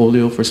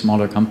portfolio for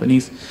smaller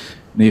companies.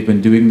 They've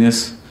been doing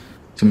this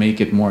to make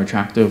it more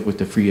attractive with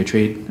the free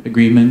trade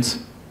agreements,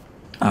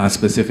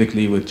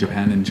 specifically with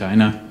Japan and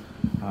China.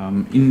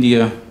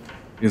 India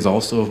is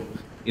also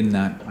in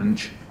that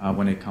bunch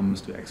when it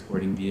comes to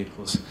exporting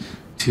vehicles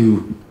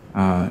to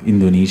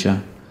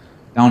Indonesia.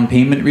 Down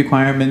payment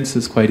requirements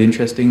is quite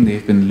interesting.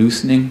 They've been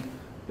loosening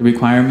the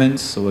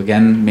requirements, so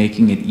again,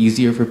 making it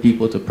easier for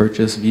people to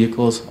purchase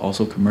vehicles,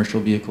 also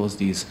commercial vehicles,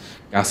 these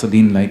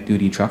gasoline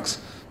light-duty trucks,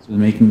 so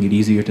making it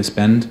easier to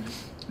spend.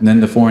 And then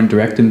the foreign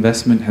direct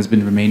investment has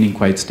been remaining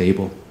quite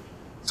stable.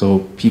 So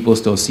people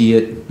still see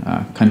it,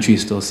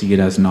 countries still see it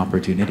as an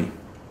opportunity.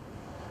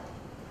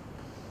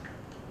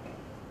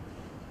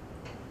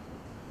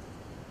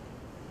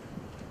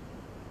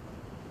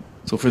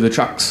 So for the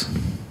trucks,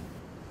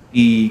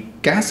 the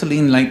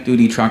gasoline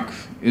light-duty truck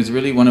is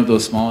really one of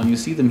those small, and you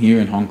see them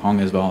here in Hong Kong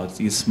as well. It's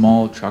these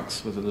small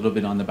trucks with a little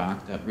bit on the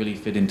back that really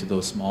fit into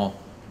those small,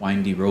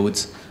 windy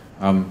roads.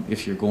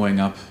 If you're going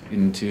up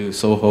into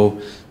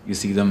Soho, you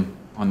see them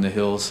on the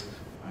hills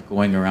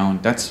going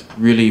around. That's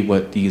really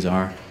what these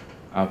are.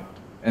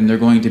 And they're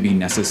going to be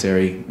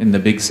necessary in the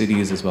big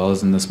cities as well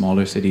as in the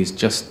smaller cities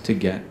just to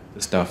get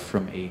the stuff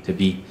from A to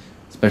B,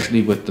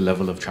 especially with the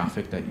level of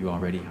traffic that you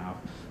already have.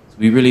 So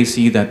we really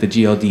see that the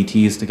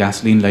GLDTs, the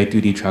gasoline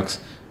light-duty trucks,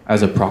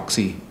 as a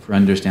proxy for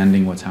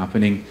understanding what's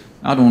happening,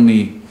 not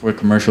only for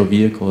commercial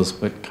vehicles,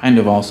 but kind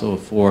of also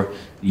for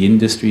the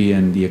industry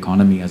and the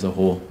economy as a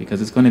whole,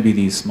 because it's going to be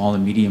these small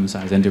and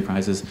medium-sized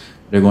enterprises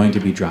that are going to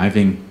be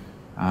driving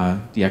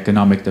the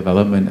economic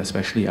development,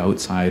 especially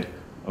outside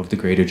of the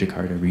Greater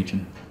Jakarta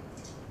region.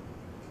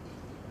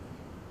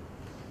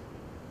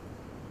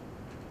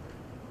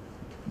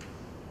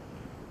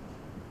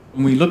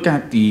 When we look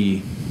at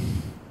the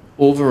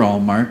overall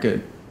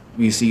market,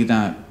 we see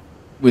that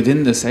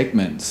within the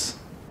segments,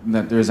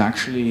 that there's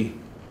actually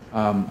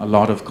a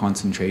lot of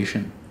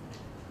concentration.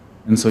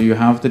 And so you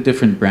have the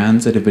different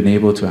brands that have been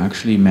able to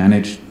actually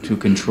manage to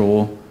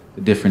control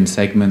the different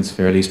segments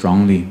fairly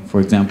strongly. For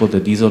example, the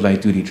diesel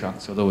light-duty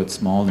trucks, although it's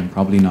small and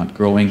probably not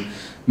growing,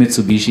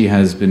 Mitsubishi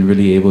has been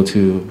really able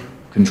to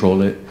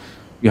control it.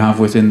 You have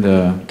within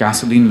the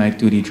gasoline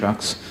light-duty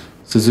trucks,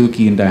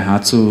 Suzuki and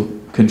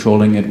Daihatsu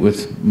controlling it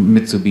with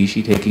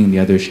Mitsubishi taking the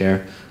other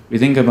share. We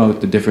think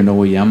about the different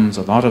OEMs,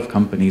 a lot of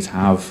companies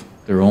have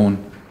their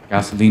own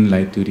gasoline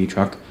light-duty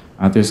truck.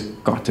 There's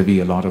got to be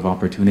a lot of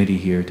opportunity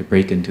here to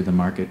break into the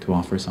market to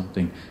offer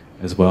something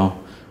as well.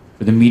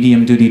 For the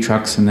medium-duty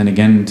trucks, and then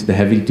again to the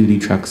heavy-duty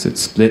trucks, it's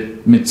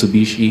split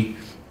Mitsubishi,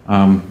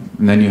 and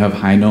then you have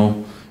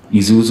Hino.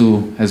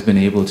 Isuzu has been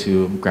able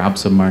to grab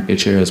some market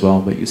share as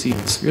well, but you see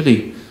it's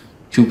really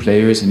two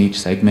players in each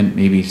segment,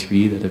 maybe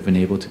three, that have been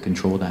able to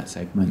control that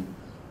segment.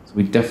 So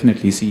we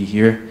definitely see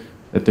here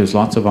that there's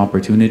lots of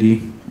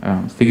opportunity.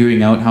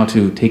 Figuring out how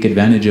to take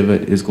advantage of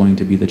it is going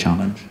to be the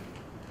challenge.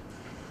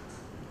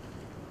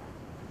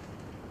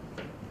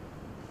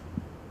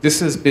 This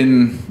has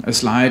been a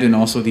slide and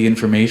also the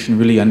information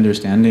really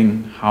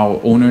understanding how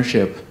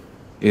ownership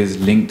is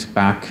linked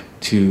back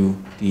to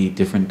the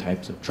different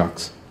types of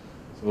trucks.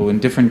 So in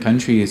different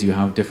countries, you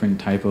have different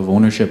type of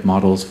ownership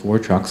models for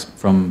trucks,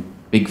 from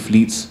big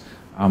fleets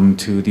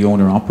to the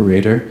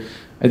owner-operator.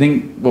 I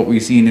think what we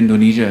see in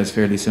Indonesia is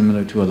fairly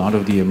similar to a lot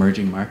of the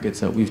emerging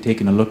markets that we've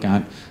taken a look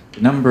at.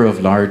 The number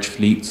of large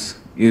fleets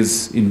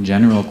is in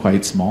general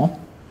quite small.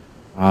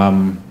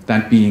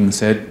 That being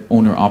said,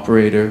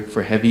 owner-operator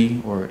for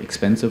heavy or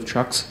expensive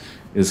trucks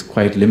is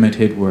quite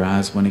limited,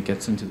 whereas when it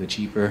gets into the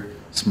cheaper,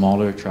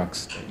 smaller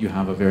trucks, you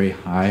have a very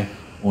high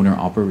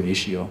owner-operator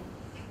ratio.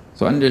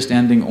 So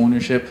understanding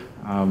ownership,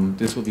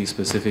 this will be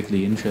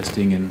specifically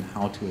interesting in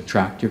how to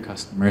attract your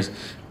customers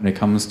when it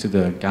comes to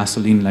the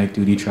gasoline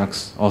light-duty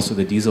trucks, also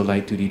the diesel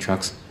light-duty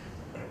trucks.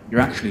 You're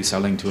actually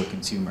selling to a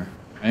consumer,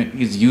 right?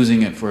 He's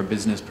using it for a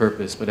business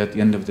purpose, but at the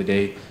end of the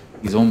day,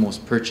 he's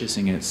almost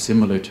purchasing it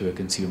similar to a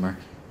consumer.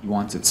 He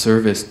wants it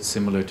serviced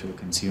similar to a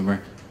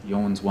consumer. He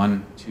owns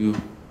 1,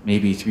 2,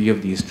 maybe 3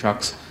 of these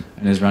trucks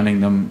and is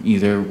running them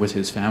either with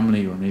his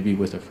family or maybe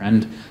with a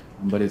friend.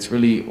 But it's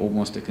really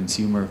almost a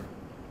consumer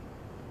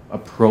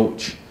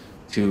approach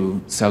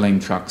to selling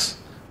trucks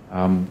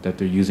that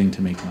they're using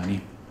to make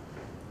money.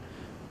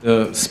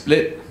 The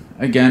split,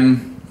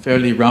 again,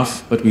 fairly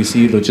rough, but we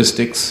see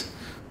logistics,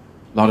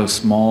 a lot of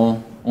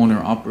small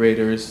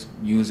owner-operators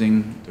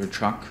using their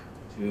truck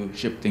to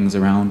ship things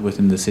around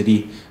within the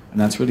city, and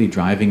that's really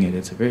driving it.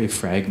 It's a very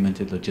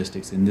fragmented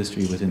logistics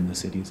industry within the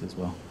cities as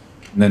well.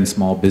 And then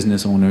small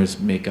business owners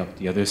make up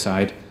the other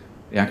side.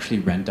 They actually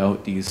rent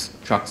out these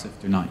trucks if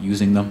they're not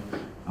using them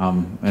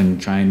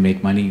and try and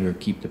make money or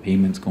keep the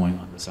payments going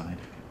on the side.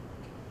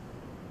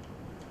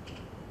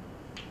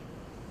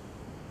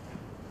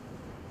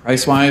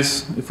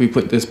 Price-wise, if we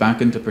put this back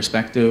into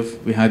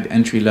perspective, we had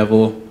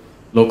entry-level,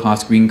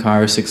 low-cost green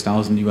cars,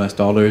 $6,000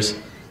 US.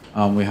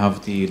 We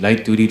have the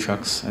light-duty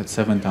trucks at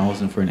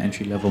 $7,000 for an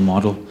entry-level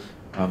model.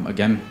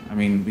 Again, I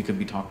mean, we could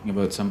be talking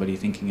about somebody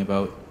thinking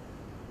about,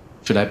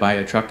 should I buy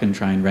a truck and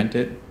try and rent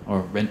it, or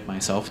rent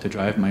myself to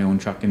drive my own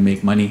truck and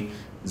make money?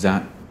 Is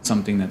that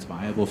something that's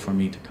viable for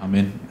me to come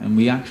in? And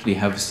we actually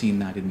have seen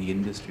that in the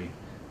industry.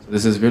 So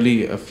this is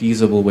really a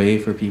feasible way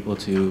for people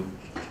to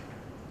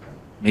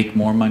make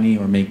more money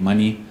or make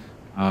money,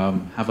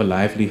 have a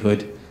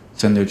livelihood,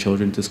 send their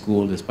children to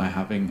school, is by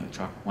having a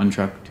truck, 1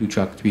 truck, 2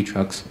 truck, 3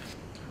 trucks,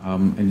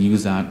 and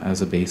use that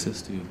as a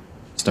basis to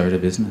start a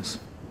business.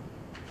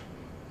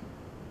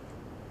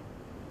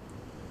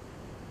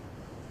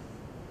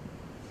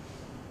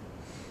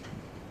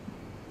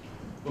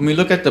 When we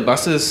look at the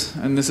buses,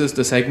 and this is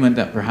the segment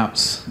that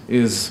perhaps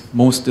is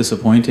most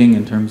disappointing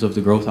in terms of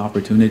the growth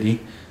opportunity,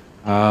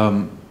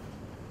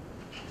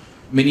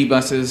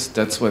 Minibuses,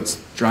 that's what's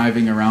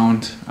driving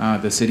around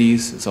the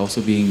cities. It's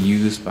also being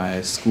used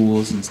by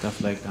schools and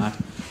stuff like that.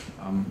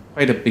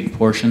 Quite a big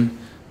portion.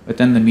 But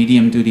then the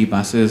medium-duty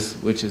buses,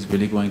 which is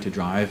really going to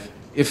drive,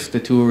 if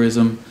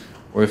tourism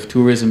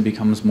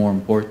becomes more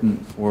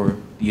important for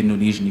the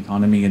Indonesian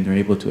economy and they're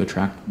able to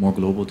attract more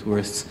global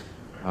tourists,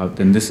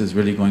 then this is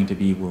really going to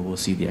be where we'll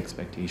see the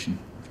expectation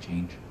of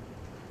change.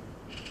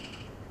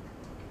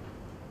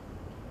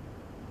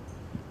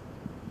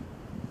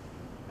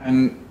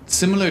 And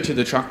similar to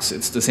the trucks,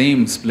 it's the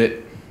same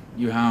split.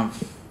 You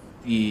have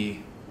the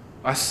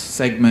bus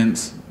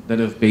segments that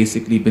have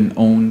basically been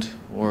owned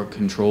or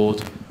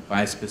controlled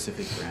by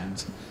specific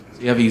brands.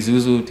 So you have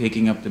Isuzu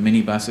taking up the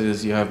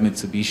minibuses, you have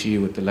Mitsubishi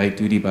with the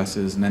light-duty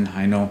buses, and then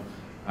Hino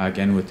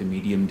again with the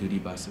medium-duty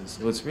buses.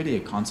 So it's really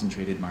a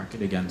concentrated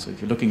market again. So if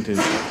you're looking to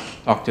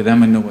talk to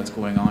them and know what's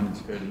going on,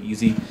 it's fairly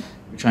easy. If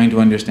you're trying to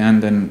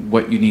understand then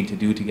what you need to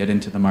do to get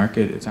into the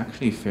market, it's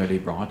actually fairly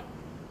broad.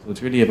 So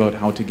it's really about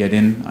how to get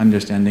in,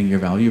 understanding your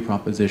value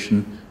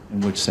proposition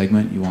and which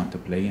segment you want to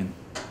play in.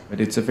 But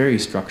it's a very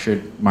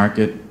structured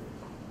market.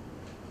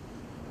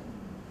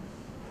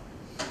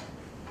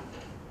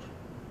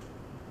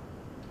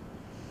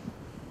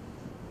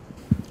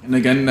 And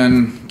again,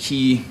 then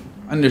key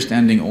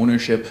understanding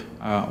ownership,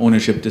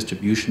 ownership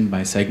distribution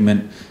by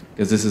segment,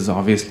 because this is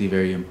obviously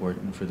very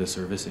important for the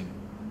servicing.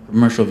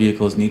 Commercial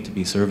vehicles need to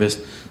be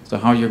serviced, so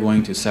how you're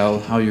going to sell,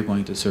 how you're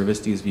going to service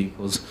these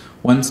vehicles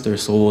once they're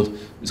sold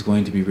is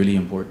going to be really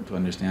important to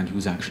understand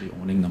who's actually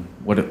owning them.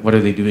 What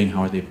are they doing?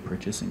 How are they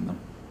purchasing them?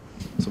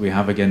 So we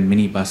have, again,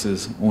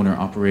 minibuses,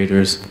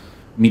 owner-operators,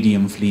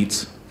 medium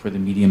fleets for the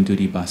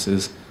medium-duty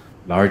buses,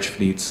 large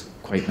fleets,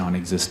 quite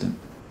non-existent.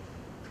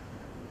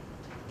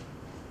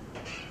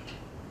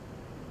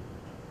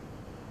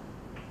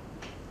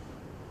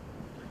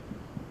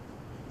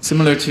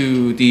 Similar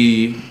to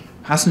the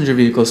passenger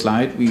vehicle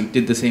slide, we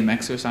did the same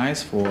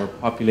exercise for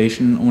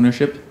population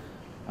ownership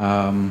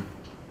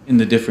in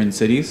the different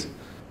cities.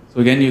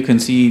 So again, you can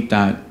see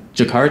that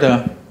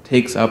Jakarta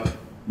takes up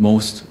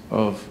most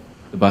of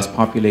the bus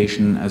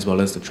population as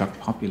well as the truck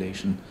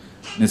population.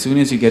 And as soon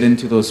as you get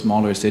into those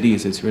smaller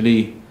cities, it's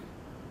really,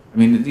 I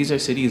mean, these are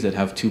cities that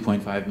have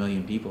 2.5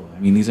 million people. I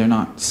mean, these are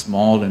not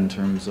small in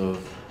terms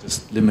of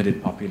just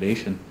limited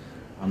population.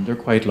 They're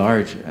quite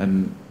large.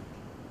 And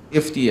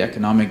if the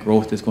economic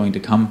growth is going to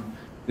come,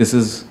 this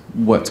is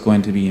what's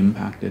going to be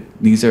impacted.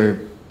 These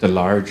are the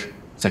large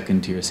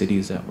second-tier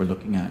cities that we're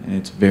looking at, and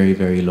it's very,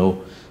 very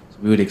low. So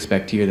we would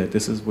expect here that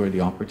this is where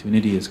the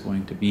opportunity is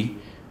going to be.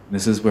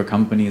 This is where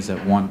companies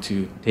that want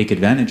to take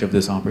advantage of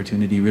this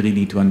opportunity really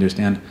need to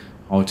understand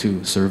how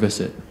to service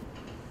it.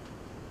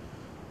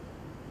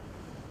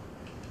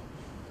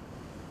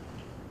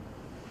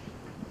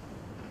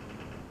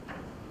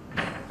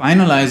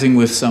 Finalizing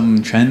with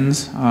some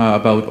trends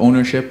about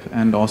ownership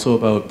and also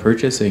about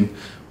purchasing,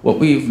 what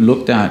we've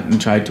looked at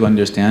and tried to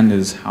understand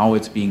is how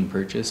it's being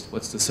purchased,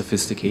 what's the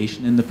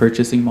sophistication in the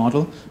purchasing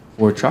model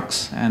for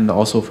trucks and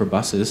also for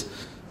buses.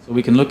 So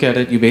we can look at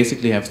it, you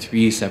basically have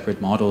three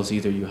separate models.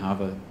 Either you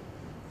have a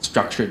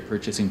structured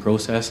purchasing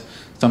process,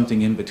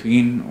 something in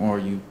between, or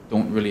you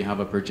don't really have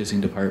a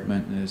purchasing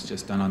department and it's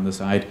just done on the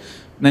side.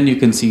 And then you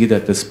can see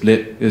that the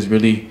split is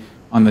really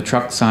on the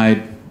truck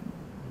side,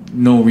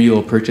 no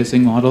real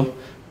purchasing model.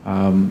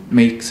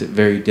 Makes it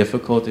very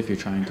difficult if you're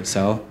trying to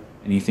sell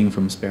anything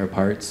from spare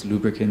parts,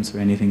 lubricants, or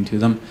anything to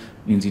them.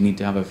 It means you need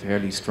to have a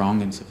fairly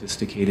strong and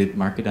sophisticated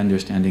market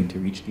understanding to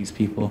reach these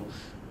people.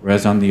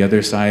 Whereas on the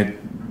other side,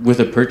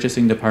 with a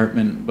purchasing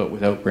department but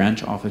without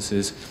branch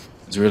offices,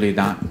 it's really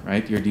that,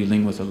 right? You're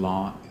dealing with a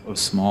lot of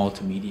small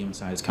to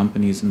medium-sized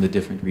companies in the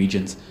different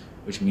regions,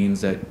 which means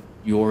that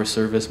your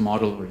service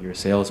model or your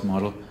sales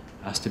model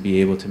has to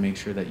be able to make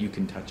sure that you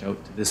can touch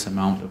out to this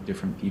amount of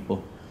different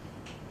people.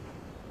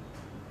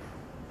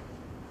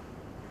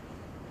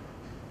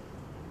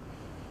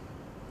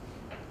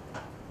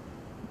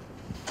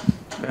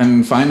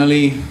 And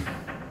finally,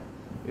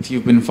 if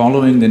you've been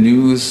following the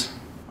news,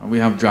 we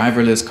have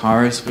driverless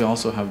cars, we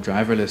also have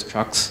driverless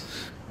trucks.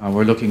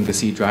 We're looking to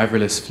see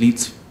driverless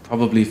fleets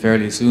probably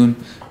fairly soon,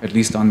 at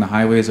least on the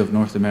highways of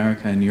North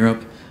America and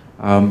Europe.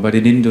 But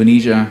in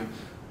Indonesia,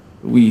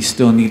 we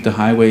still need the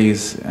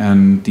highways,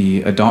 and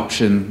the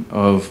adoption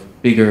of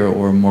bigger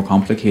or more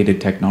complicated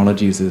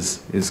technologies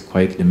is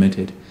quite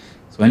limited.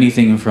 So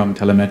anything from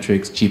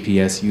telemetrics,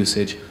 GPS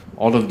usage,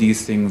 all of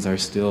these things are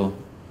still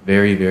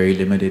very, very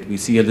limited. We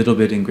see a little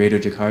bit in Greater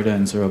Jakarta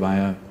and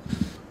Surabaya.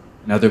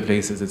 In other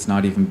places, it's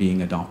not even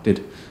being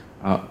adopted.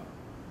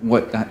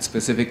 What that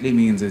specifically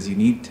means is you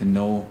need to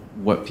know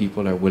what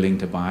people are willing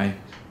to buy.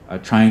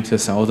 Trying to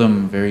sell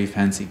them very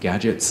fancy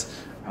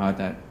gadgets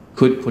that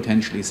could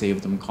potentially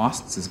save them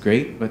costs is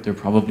great, but they're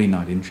probably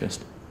not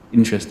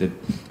interested.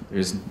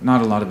 There's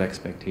not a lot of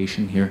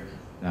expectation here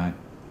that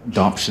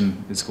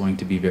adoption is going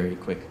to be very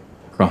quick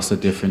across the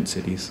different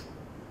cities.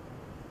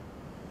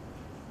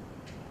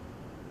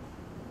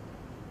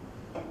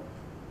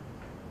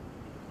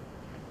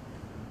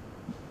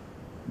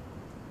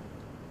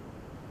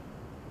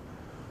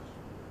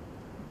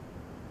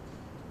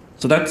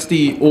 So that's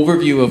the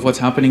overview of what's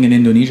happening in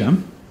Indonesia.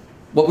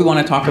 What we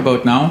want to talk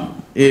about now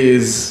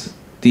is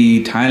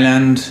the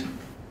Thailand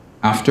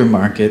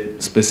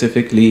aftermarket,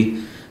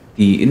 specifically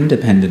the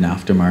independent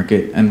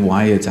aftermarket, and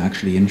why it's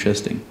actually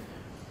interesting.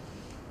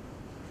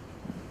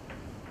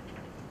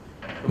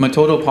 From a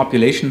total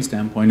population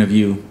standpoint of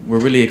view, we're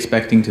really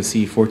expecting to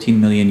see 14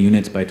 million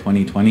units by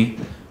 2020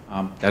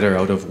 that are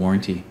out of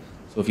warranty.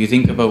 So if you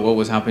think about what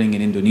was happening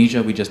in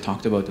Indonesia, we just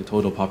talked about the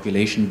total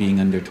population being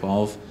under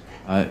 12.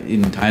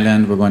 In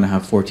Thailand, we're going to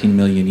have 14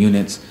 million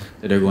units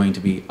that are going to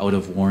be out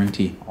of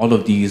warranty. All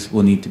of these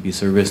will need to be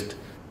serviced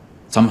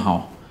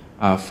somehow.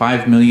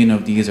 5 million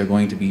of these are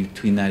going to be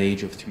between that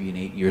age of 3 and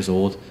 8 years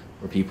old,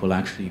 where people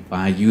actually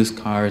buy used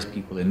cars,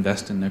 people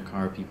invest in their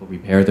car, people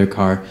repair their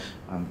car.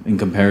 In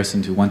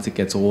comparison to once it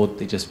gets old,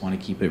 they just want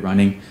to keep it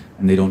running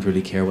and they don't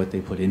really care what they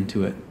put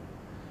into it.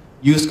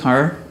 The used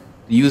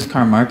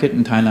car market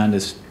in Thailand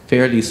is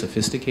fairly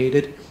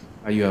sophisticated.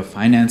 You have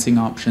financing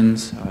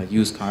options,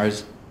 used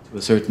cars to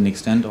a certain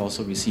extent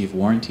also receive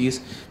warranties.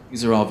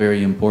 These are all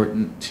very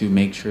important to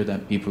make sure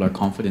that people are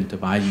confident to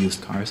buy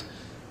used cars.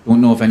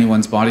 Don't know if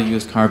anyone's bought a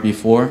used car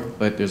before,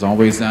 but there's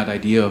always that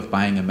idea of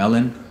buying a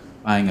melon,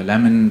 buying a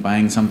lemon,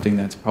 buying something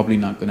that's probably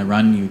not going to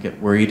run. You get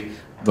worried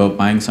about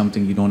buying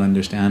something you don't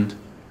understand.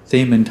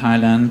 Same in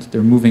Thailand.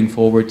 They're moving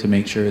forward to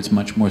make sure it's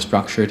much more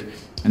structured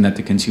and that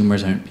the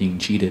consumers aren't being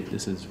cheated.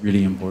 This is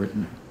really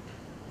important.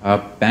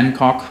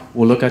 Bangkok,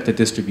 we'll look at the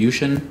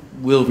distribution,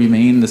 will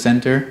remain the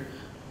center,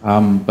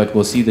 but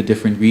we'll see the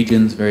different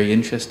regions, very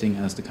interesting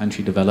as the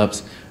country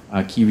develops.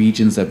 Key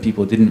regions that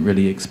people didn't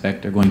really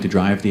expect are going to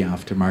drive the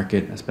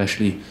aftermarket,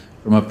 especially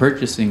from a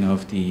purchasing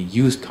of the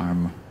used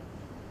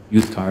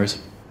cars.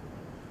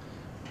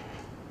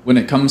 When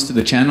it comes to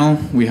the channel,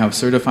 we have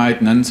certified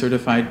and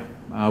uncertified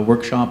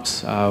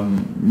workshops.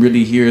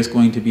 Really here is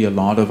going to be a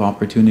lot of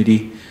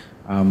opportunity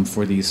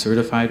for these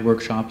certified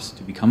workshops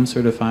to become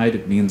certified.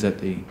 It means that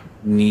they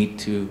need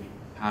to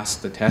pass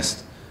the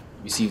test,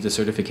 receive the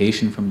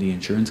certification from the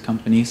insurance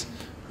companies.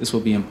 This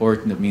will be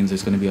important. It means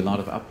there's going to be a lot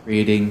of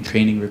upgrading,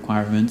 training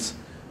requirements.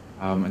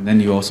 And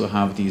then you also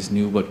have these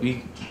new, what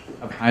we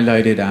have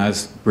highlighted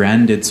as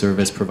branded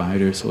service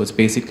providers. So it's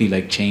basically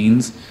like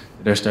chains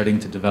that are starting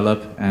to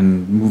develop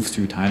and move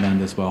through Thailand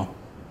as well.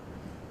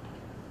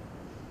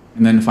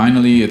 And then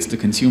finally, it's the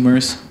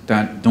consumers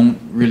that don't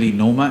really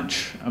know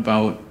much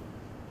about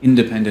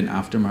independent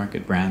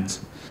aftermarket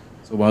brands.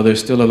 So while there's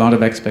still a lot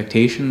of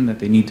expectation that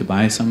they need to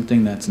buy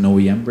something that's an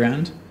OEM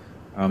brand,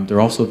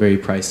 they're also very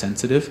price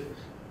sensitive.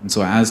 And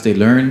so as they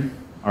learn,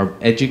 are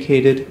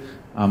educated,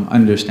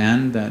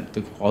 understand that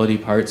the quality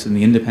parts in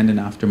the independent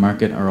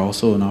aftermarket are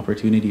also an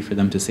opportunity for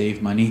them to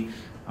save money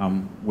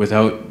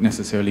without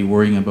necessarily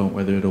worrying about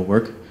whether it'll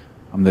work,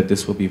 that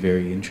this will be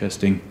very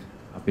interesting,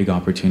 a big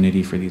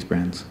opportunity for these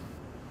brands.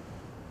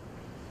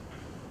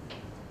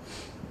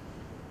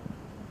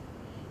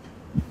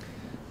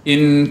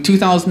 In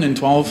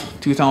 2012,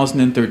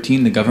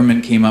 2013, the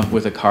government came up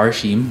with a car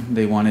scheme.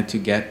 They wanted to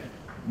get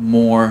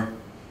more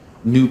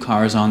new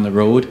cars on the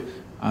road.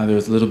 There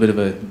was a little bit of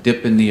a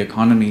dip in the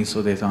economy,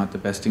 so they thought the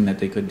best thing that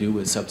they could do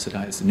was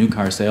subsidize the new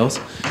car sales.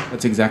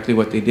 That's exactly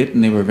what they did,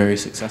 and they were very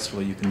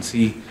successful. You can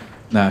see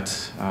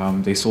that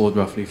they sold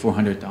roughly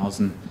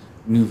 400,000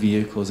 new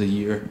vehicles a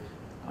year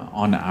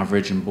on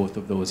average in both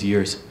of those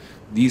years.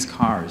 These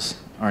cars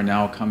are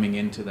now coming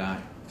into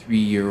that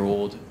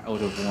 3-year-old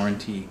out of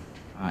warranty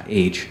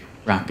age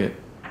bracket,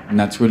 and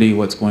that's really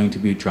what's going to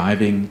be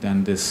driving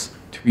then this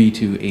 3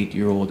 to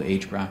 8-year-old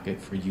age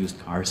bracket for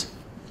used cars.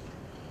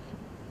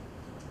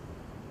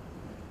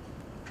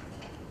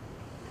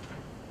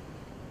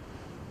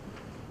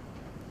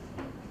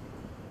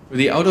 For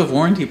the out of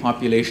warranty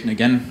population,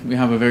 again, we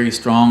have a very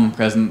strong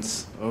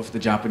presence of the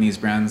Japanese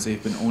brands.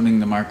 They've been owning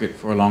the market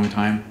for a long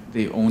time.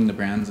 They own the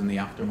brands in the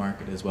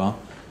aftermarket as well.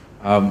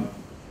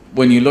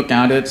 When you look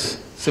at it,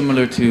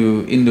 similar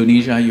to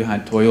Indonesia, you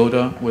had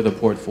Toyota with a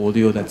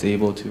portfolio that's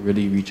able to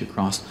really reach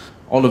across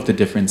all of the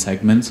different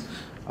segments.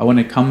 When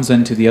it comes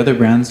into the other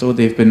brands, though,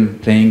 they've been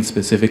playing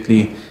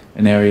specifically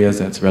in areas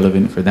that's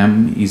relevant for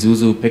them.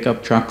 Isuzu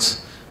pickup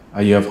trucks.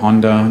 You have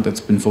Honda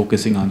that's been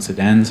focusing on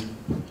sedans.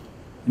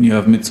 And you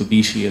have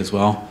Mitsubishi as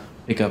well.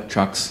 Pickup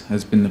trucks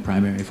has been the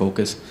primary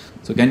focus.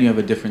 So again, you have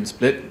a different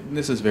split. And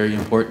this is very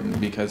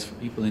important because for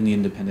people in the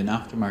independent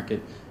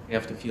aftermarket, they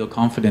have to feel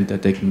confident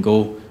that they can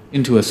go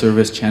into a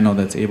service channel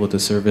that's able to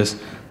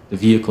service the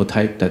vehicle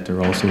type that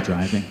they're also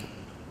driving.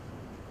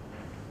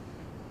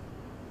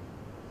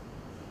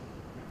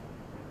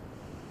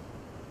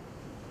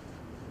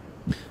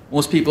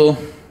 Most people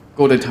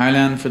go to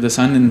Thailand for the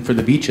sun and for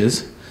the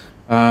beaches.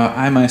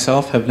 I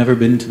myself have never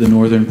been to the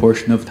northern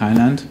portion of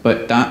Thailand,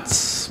 but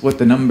that's what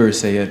the numbers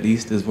say, at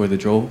least, is where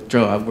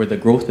the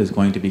growth is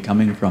going to be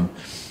coming from.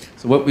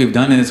 So what we've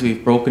done is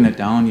we've broken it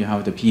down. You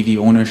have the PV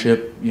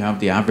ownership, you have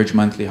the average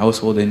monthly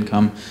household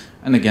income,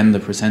 and again, the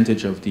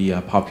percentage of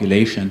the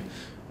population.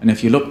 And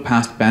if you look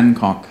past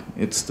Bangkok,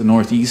 it's the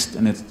northeast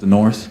and it's the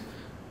north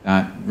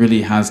that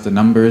really has the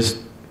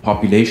numbers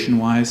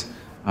population-wise,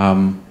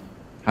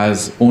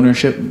 has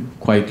ownership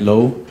quite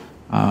low,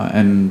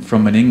 And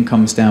from an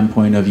income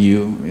standpoint of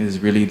view is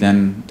really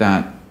then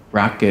that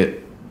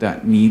bracket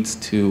that needs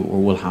to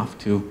or will have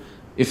to,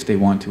 if they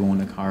want to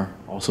own a car,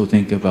 also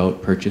think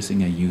about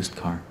purchasing a used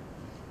car.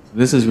 So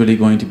this is really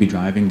going to be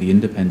driving the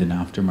independent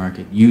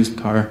aftermarket. Used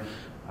car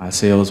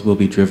sales will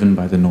be driven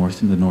by the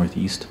North and the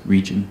Northeast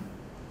region.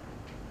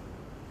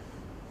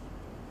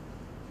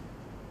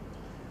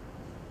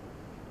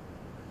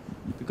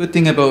 The good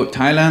thing about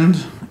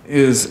Thailand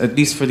is, at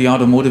least for the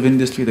automotive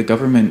industry, the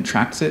government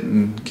tracks it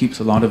and keeps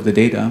a lot of the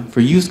data. For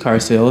used car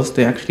sales,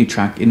 they actually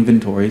track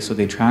inventory, so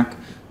they track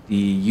the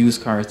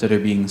used cars that are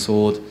being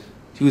sold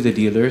to the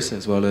dealers,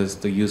 as well as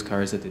the used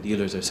cars that the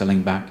dealers are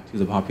selling back to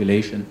the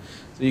population.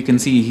 So you can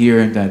see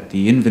here that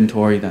the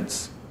inventory,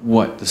 that's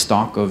what the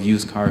stock of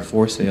used car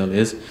for sale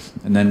is,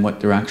 and then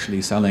what they're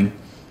actually selling.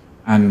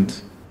 And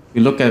if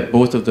you look at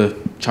both of the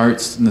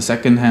charts on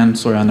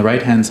the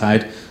right-hand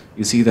side,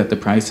 you see that the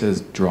price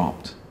has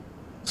dropped.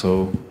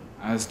 So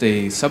as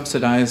they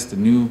subsidize the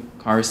new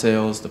car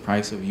sales, the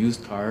price of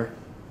used car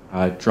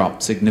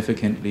dropped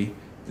significantly.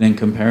 And in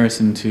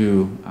comparison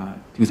to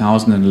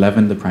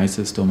 2011, the price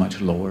is still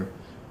much lower,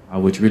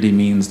 which really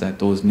means that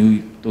those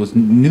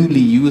newly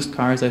used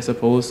cars, I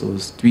suppose,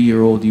 those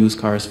 3-year-old used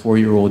cars,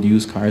 4-year-old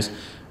used cars,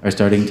 are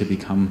starting to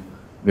become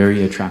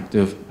very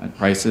attractive at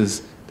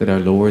prices that are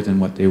lower than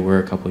what they were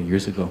a couple of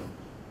years ago.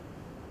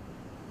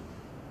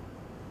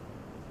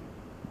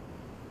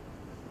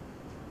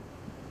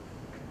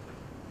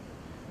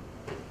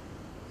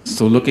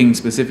 So looking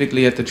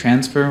specifically at the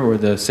transfer or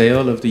the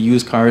sale of the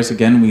used cars,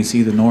 again, we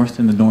see the North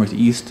and the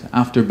Northeast,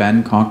 after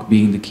Bangkok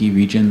being the key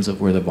regions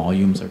of where the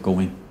volumes are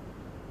going.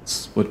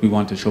 That's what we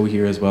want to show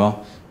here as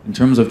well. In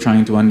terms of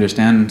trying to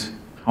understand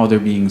how they're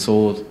being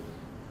sold,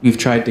 we've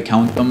tried to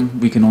count them.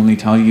 We can only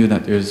tell you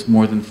that there's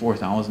more than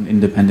 4,000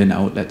 independent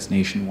outlets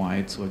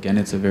nationwide. So again,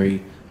 it's a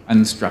very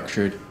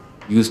unstructured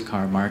used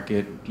car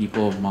market,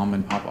 people, mom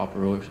and pop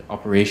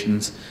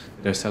operations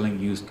that are selling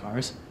used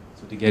cars.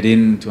 So to get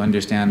in to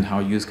understand how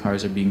used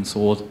cars are being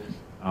sold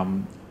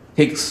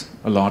takes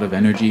a lot of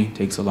energy,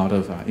 takes a lot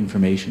of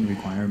information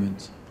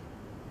requirements.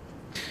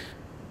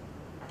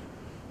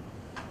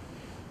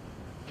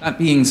 That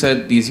being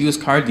said, these used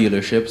car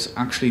dealerships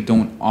actually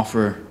don't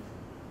offer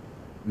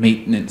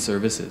maintenance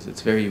services.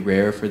 It's very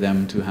rare for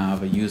them to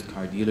have a used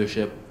car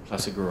dealership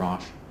plus a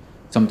garage.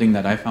 Something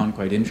that I found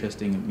quite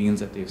interesting. It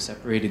means that they've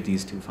separated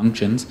these two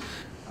functions.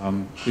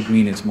 Could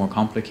mean it's more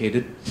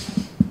complicated.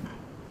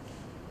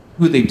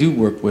 Who they do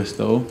work with,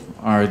 though,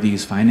 are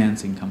these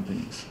financing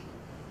companies.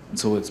 And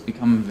so it's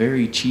become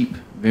very cheap,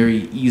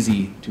 very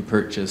easy to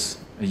purchase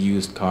a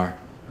used car.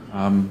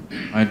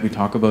 Right, we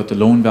talk about the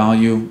loan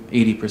value,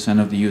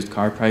 80% of the used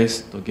car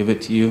price, they'll give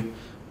it to you.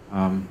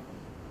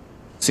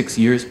 6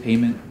 years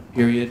payment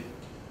period,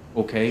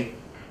 okay.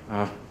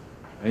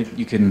 Right,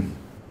 you can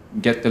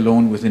get the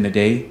loan within a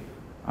day.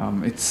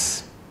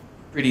 It's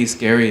pretty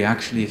scary,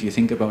 actually, if you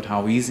think about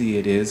how easy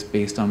it is,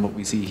 based on what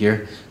we see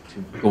here,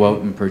 to go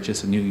out and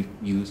purchase a new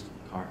used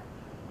car.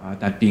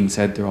 That being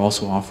said, they're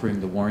also offering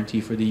the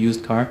warranty for the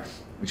used car,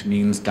 which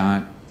means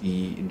that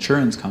the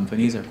insurance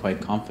companies are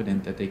quite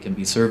confident that they can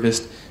be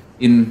serviced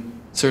in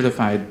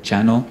certified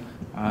channel,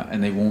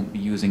 and they won't be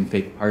using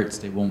fake parts,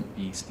 they won't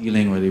be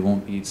stealing, or they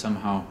won't be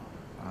somehow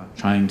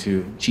trying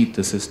to cheat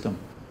the system.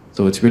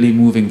 So it's really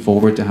moving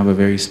forward to have a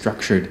very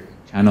structured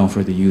channel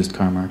for the used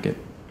car market.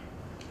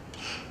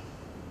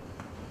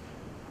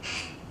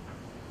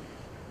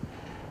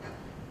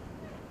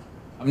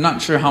 I'm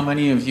not sure how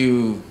many of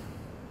you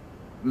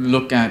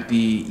look at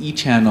the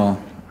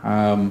e-channel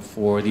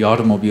for the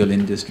automobile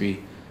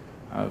industry.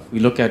 If we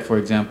look at, for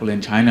example,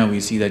 in China, we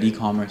see that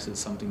e-commerce is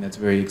something that's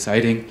very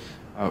exciting.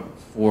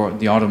 For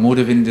the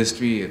automotive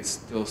industry, it's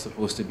still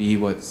supposed to be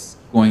what's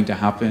going to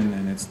happen,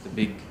 and it's the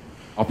big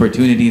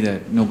opportunity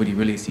that nobody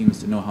really seems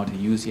to know how to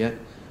use yet.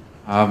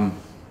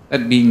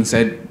 That being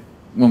said,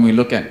 when we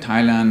look at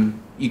Thailand,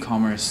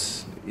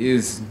 e-commerce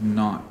is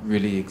not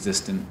really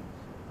existent.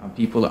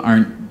 People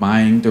aren't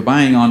buying, they're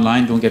buying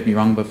online, don't get me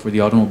wrong, but for the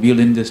automobile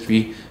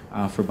industry,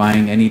 for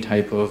buying any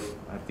type of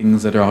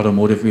things that are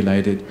automotive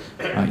related,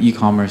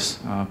 e-commerce,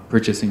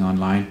 purchasing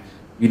online,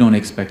 we don't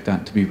expect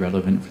that to be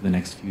relevant for the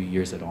next few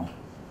years at all.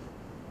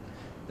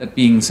 That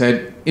being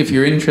said, if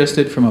you're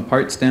interested from a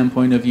parts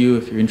standpoint of view,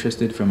 if you're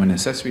interested from an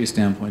accessory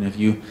standpoint of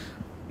view,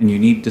 and you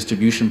need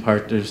distribution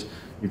partners,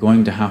 you're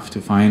going to have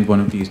to find one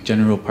of these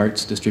general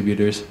parts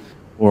distributors,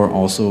 or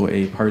also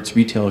a parts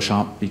retail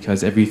shop,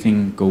 because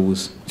everything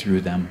goes through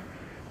them.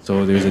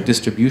 So there's a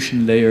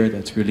distribution layer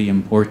that's really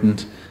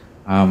important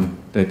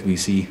that we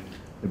see.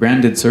 The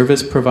branded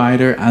service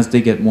provider, as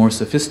they get more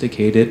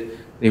sophisticated,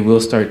 they will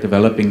start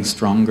developing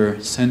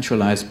stronger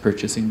centralized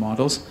purchasing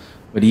models.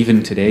 But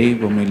even today,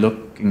 when we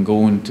look and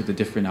go into the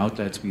different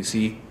outlets, we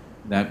see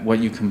that what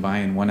you can buy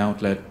in one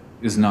outlet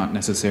is not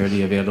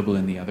necessarily available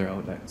in the other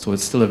outlet. So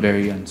it's still a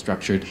very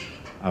unstructured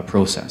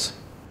process.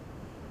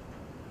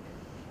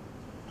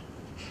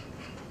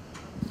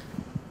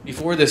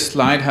 Before, this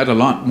slide had a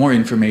lot more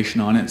information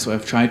on it, so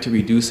I've tried to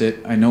reduce it.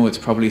 I know it's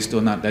probably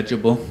still not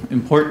legible.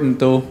 Important,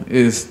 though,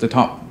 is the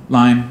top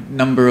line,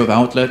 number of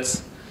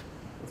outlets.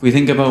 If we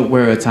think about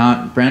where it's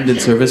at,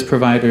 branded service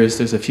providers,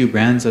 there's a few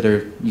brands that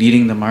are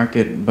leading the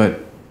market, but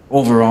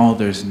overall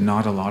there's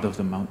not a lot of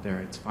them out there.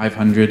 It's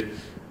 500,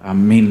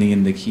 mainly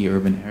in the key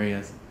urban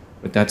areas,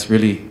 but that's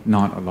really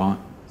not a lot.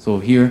 So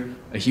here,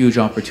 a huge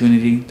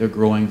opportunity. They're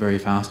growing very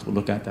fast. We'll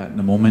look at that in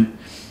a moment.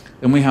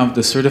 Then we have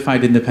the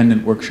certified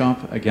independent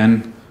workshop.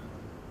 Again,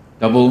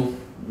 double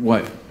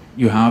what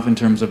you have in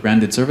terms of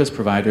branded service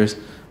providers,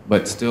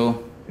 but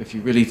still, if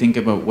you really think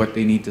about what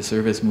they need to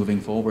service moving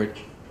forward,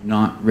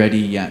 not ready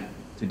yet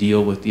to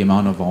deal with the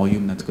amount of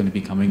volume that's going to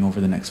be coming over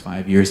the next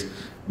 5 years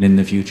and in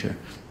the future.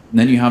 And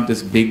then you have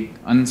this big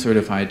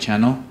uncertified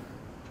channel,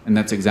 and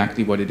that's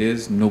exactly what it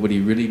is.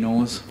 Nobody really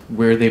knows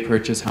where they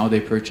purchase, how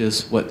they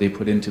purchase, what they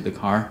put into the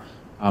car,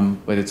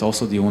 but it's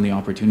also the only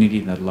opportunity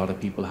that a lot of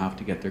people have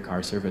to get their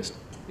car serviced.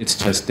 It's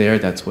just there,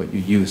 that's what you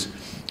use.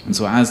 And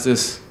so as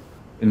this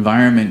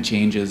environment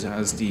changes,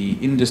 as the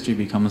industry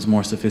becomes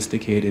more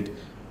sophisticated,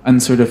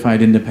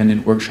 uncertified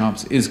independent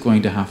workshops is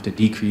going to have to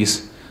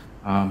decrease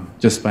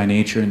just by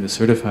nature, and the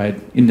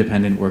certified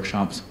independent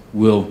workshops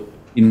will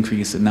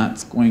increase, and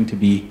that's going to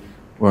be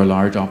where a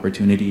large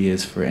opportunity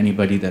is for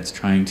anybody that's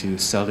trying to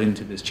sell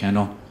into this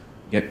channel,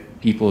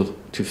 get people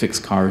to fix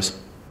cars.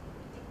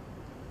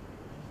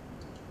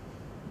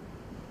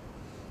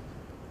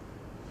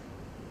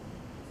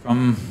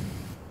 From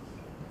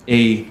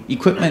a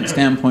equipment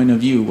standpoint of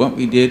view, what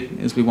we did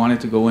is we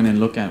wanted to go in and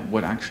look at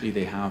what actually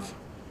they have.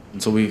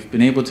 And so we've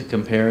been able to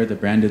compare the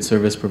branded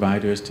service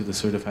providers to the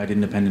certified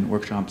independent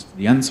workshops to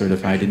the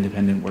uncertified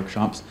independent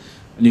workshops,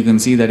 and you can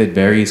see that it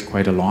varies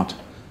quite a lot.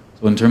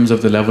 So in terms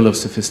of the level of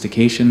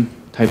sophistication,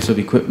 types of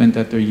equipment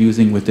that they're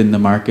using within the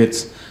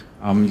markets,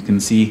 you can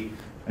see,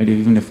 right,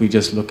 even if we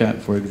just look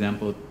at, for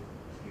example,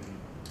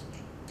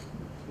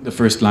 the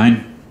first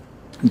line,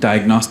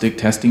 diagnostic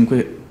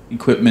testing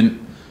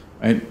equipment,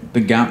 right? The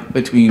gap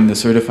between the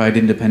certified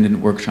independent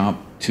workshop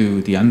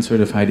to the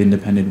uncertified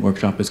independent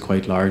workshop is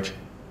quite large.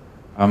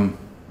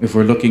 If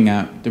we're looking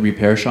at the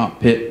repair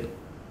shop pit,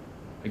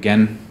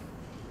 again,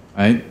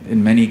 right,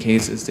 in many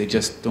cases they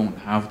just don't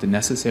have the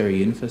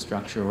necessary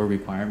infrastructure or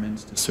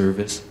requirements to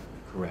service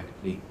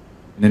correctly.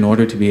 And in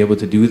order to be able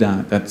to do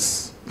that,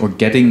 or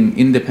getting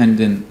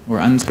independent or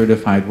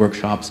uncertified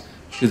workshops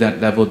to that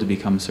level to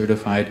become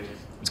certified,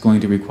 it's going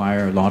to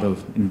require a lot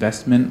of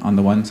investment on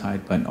the one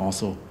side, but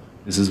also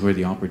this is where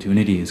the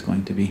opportunity is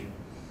going to be.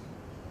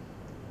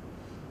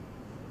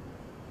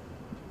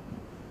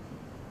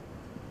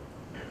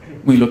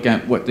 We look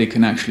at what they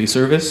can actually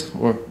service,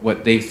 or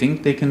what they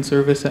think they can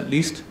service at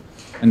least.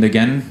 And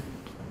again,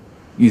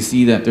 you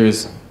see that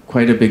there's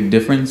quite a big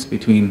difference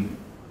between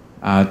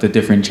the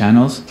different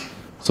channels.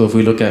 So if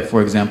we look at,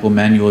 for example,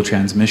 manual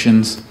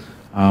transmissions,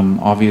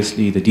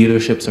 obviously the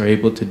dealerships are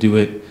able to do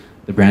it,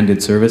 the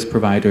branded service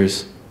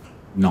providers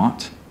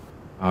not,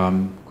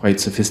 quite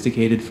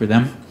sophisticated for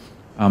them.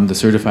 The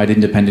certified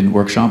independent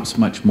workshops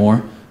much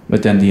more,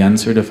 but then the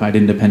uncertified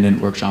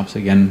independent workshops,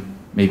 again,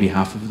 maybe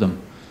half of them.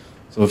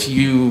 So if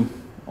you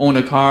own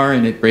a car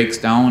and it breaks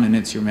down and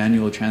it's your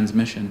manual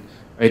transmission,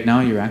 right now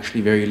you're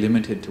actually very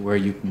limited to where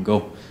you can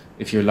go.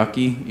 If you're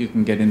lucky, you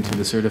can get into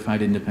the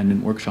certified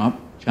independent workshop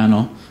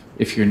channel.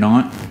 If you're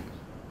not,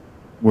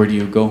 where do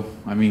you go?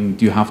 I mean,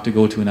 do you have to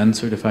go to an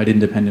uncertified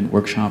independent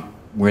workshop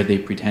where they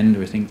pretend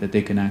or think that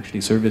they can actually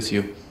service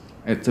you?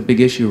 It's a big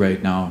issue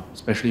right now,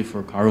 especially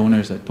for car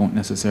owners that don't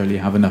necessarily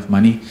have enough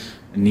money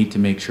and need to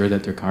make sure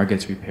that their car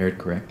gets repaired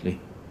correctly.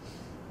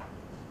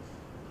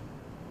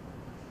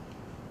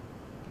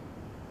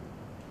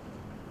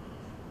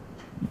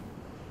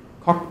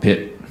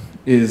 Cockpit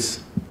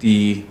is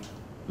the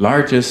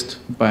largest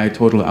by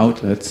total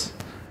outlets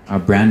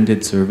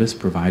branded service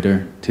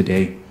provider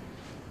today.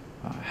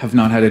 Have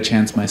not had a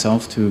chance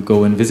myself to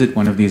go and visit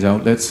one of these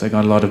outlets. I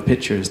got a lot of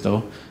pictures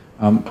though.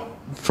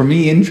 For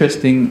me,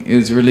 interesting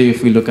is really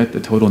if we look at the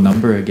total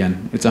number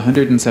again. It's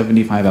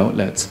 175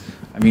 outlets.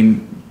 I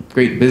mean,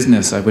 great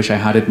business. I wish I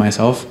had it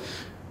myself.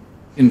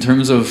 In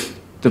terms of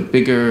the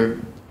bigger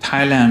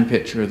Thailand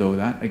picture though,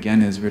 that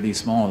again is really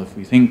small. If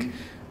we think,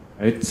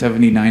 right,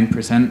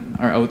 79%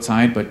 are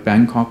outside, but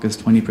Bangkok is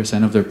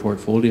 20% of their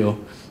portfolio.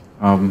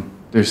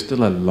 There's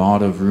still a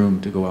lot of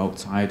room to go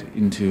outside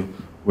into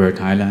where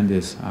Thailand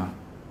is,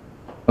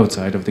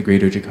 outside of the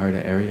greater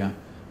Jakarta area.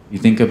 You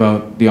think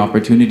about the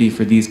opportunity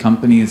for these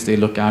companies, they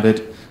look at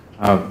it,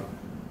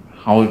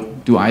 how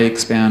do I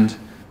expand?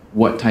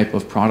 What type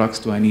of products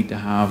do I need to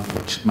have?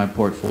 What should my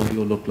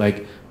portfolio look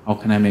like? How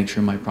can I make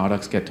sure my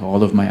products get to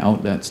all of my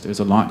outlets? There's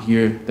a lot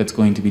here that's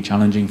going to be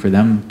challenging for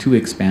them to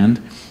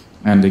expand.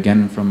 And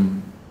again,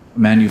 from a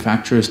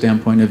manufacturer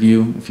standpoint of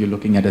view, if you're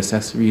looking at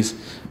accessories,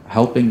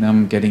 helping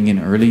them getting in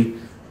early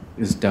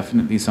is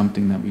definitely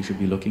something that we should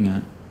be looking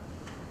at.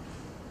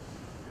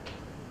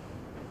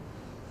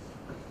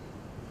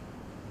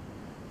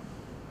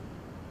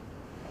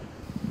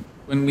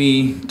 When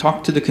we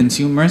talk to the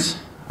consumers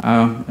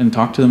and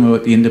talk to them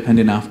about the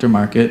independent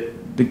aftermarket,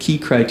 the key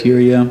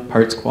criteria,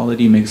 parts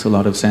quality makes a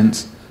lot of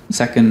sense.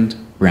 Second,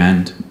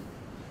 brand.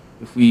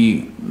 If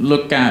we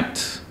look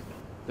at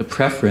the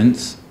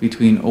preference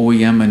between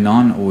OEM and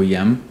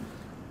non-OEM,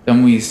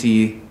 then we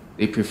see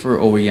they prefer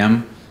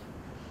OEM.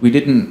 We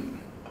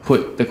didn't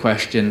put the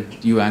question,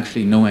 do you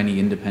actually know any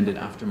independent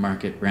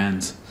aftermarket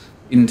brands,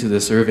 into the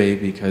survey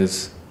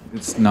because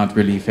it's not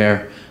really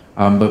fair.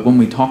 But when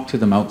we talk to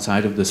them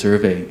outside of the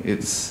survey,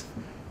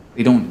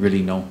 they don't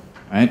really know,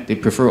 right? They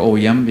prefer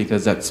OEM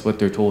because that's what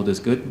they're told is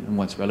good and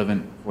what's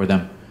relevant for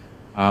them.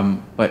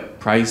 But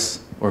price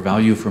or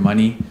value for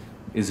money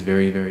is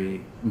very,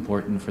 very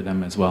important for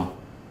them as well.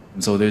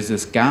 And so there's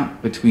this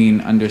gap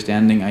between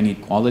understanding I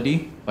need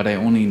quality, but I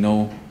only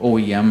know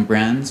OEM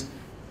brands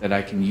that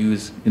I can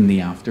use in the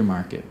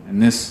aftermarket.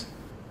 And this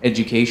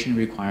education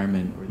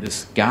requirement, or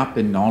this gap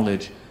in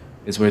knowledge,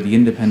 is where the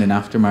independent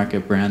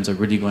aftermarket brands are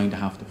really going to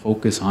have to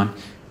focus on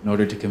in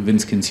order to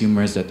convince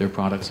consumers that their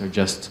products are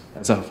just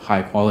as of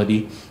high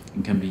quality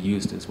and can be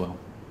used as well.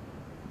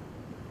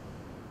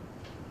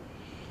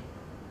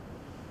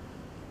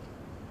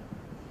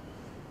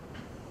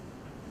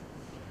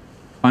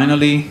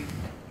 Finally,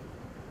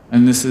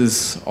 and this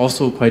is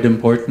also quite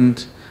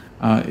important,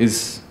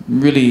 is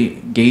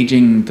really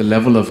gauging the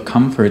level of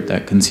comfort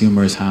that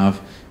consumers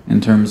have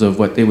in terms of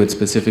what they would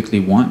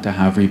specifically want to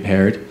have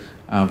repaired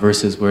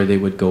versus where they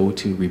would go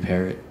to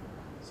repair it.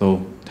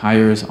 So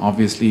tires,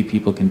 obviously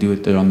people can do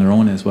it on their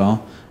own as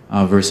well,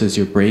 versus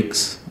your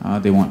brakes,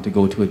 they want to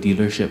go to a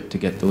dealership to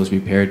get those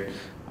repaired,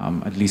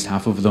 at least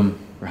half of them,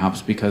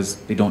 perhaps because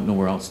they don't know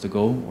where else to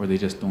go or they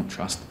just don't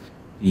trust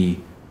the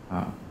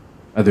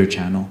other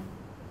channel.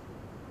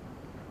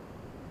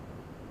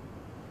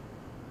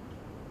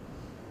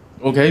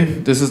 Okay,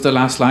 this is the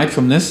last slide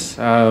from this.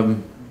 If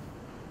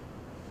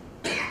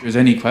there's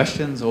any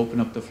questions,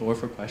 open up the floor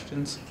for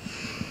questions.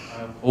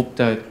 I hope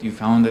that you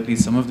found at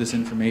least some of this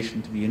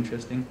information to be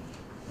interesting,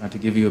 to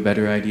give you a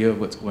better idea of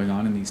what's going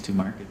on in these two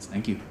markets.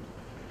 Thank you.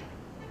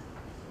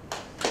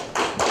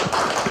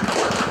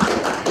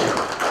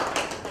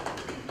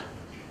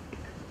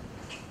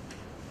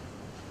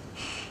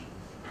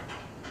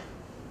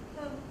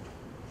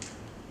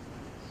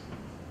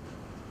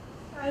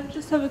 I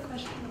just have a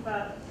question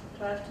about,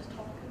 do I have to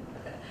talk?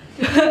 Okay.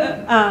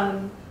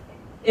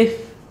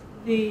 If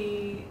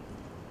the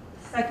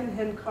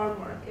second-hand car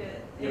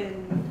market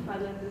in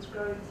Thailand is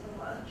growing so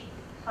much,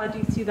 how do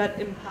you see that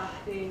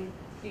impacting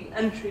the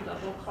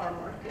entry-level car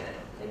market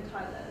in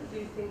Thailand? Do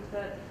you think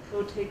that it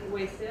will take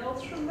away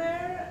sales from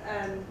there?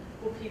 And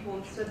will people,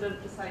 instead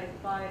of deciding to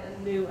buy a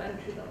new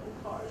entry-level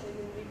car, they're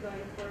going to be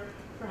going for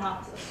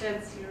perhaps a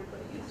fancier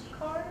but used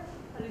car?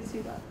 How do you see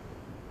that?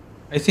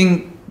 I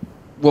think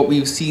what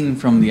we've seen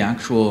from the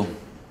actual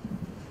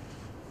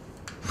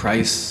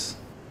price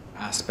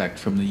aspect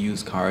from the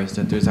used cars,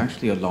 that there's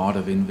actually a lot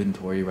of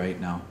inventory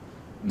right now.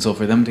 And so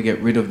for them to get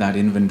rid of that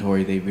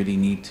inventory, they really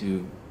need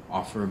to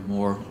offer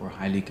more or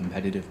highly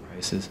competitive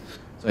prices.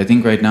 So I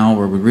think right now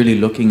where we're really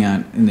looking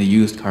at in the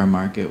used car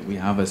market, we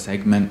have a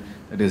segment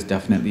that is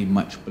definitely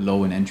much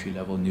below an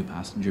entry-level new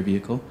passenger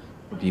vehicle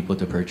for people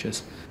to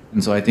purchase.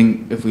 And so I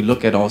think if we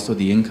look at also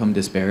the income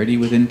disparity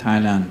within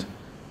Thailand,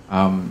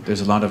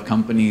 there's a lot of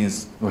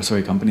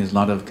a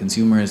lot of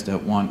consumers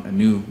that want a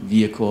new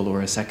vehicle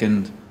or a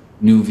second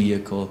new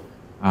vehicle,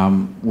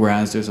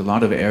 whereas there's a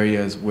lot of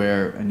areas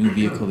where a new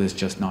vehicle is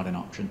just not an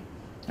option.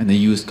 And the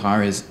used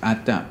car is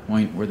at that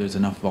point where there's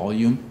enough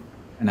volume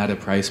and at a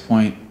price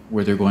point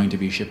where they're going to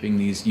be shipping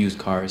these used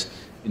cars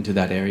into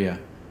that area,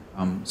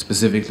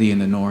 specifically in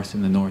the north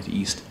and the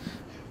northeast.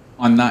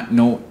 On that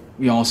note,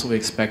 we also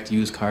expect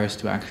used cars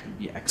to actually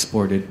be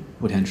exported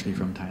potentially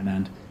from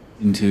Thailand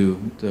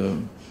into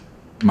the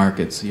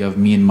markets. You have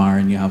Myanmar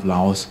and you have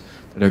Laos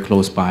that are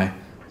close by.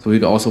 So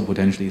we'd also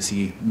potentially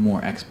see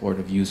more export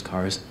of used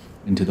cars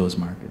into those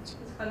markets.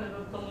 It's kind of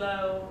a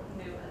below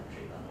new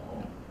entry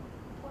level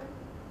point.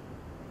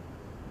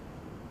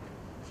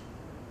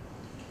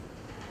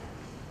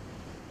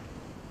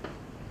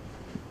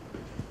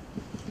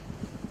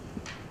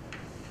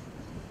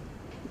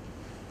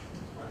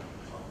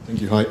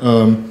 Thank you. Hi.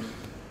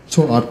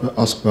 So I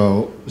ask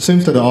about, it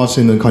seems that the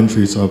ASEAN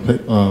countries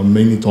are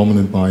mainly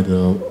dominated by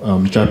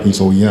the Japanese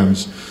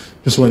OEMs.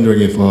 Just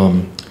wondering if,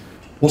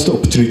 what's the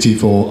opportunity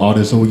for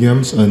other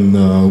OEMs,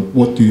 and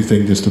what do you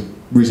think is the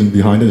reason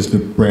behind it? Is the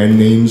brand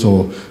names,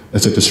 or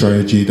is it the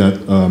strategy that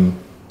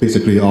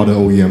basically other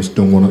OEMs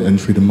don't want to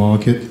enter the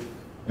market?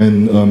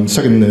 And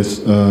second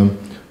is,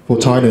 for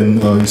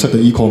Thailand, you said that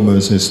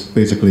e-commerce is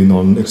basically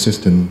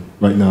non-existent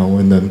right now,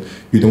 and then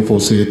you don't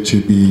foresee it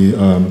to be,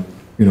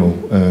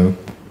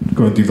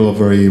 going to develop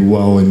very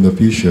well in the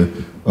future.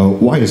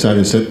 Why is that?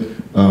 Is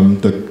it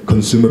the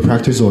consumer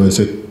practice, or is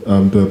it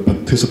the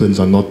participants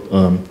are not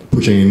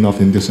pushing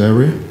enough in this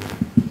area?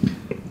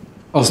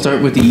 I'll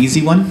start with the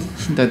easy one.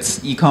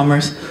 That's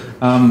e-commerce.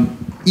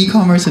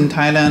 E-commerce in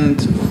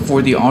Thailand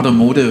for the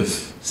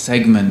automotive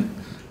segment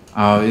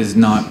is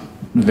not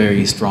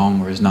very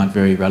strong or is not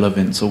very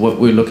relevant. So what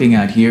we're looking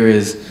at here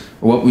is,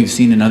 or what we've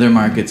seen in other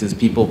markets, is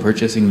people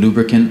purchasing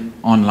lubricant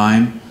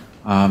online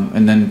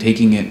and then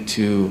taking it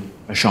to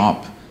a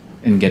shop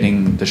and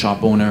getting the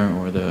shop owner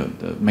or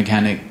the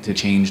mechanic to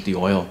change the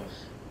oil.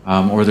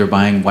 or they're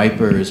buying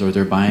wipers, or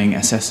they're buying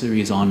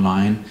accessories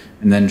online,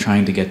 and then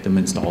trying to get them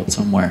installed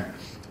somewhere.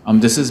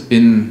 This has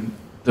been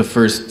the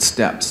first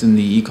steps in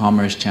the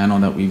e-commerce channel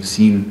that we've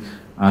seen,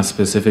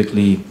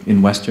 specifically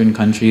in Western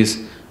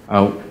countries,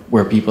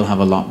 where people have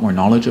a lot more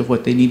knowledge of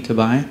what they need to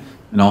buy,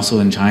 and also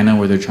in China,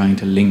 where they're trying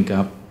to link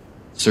up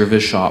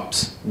service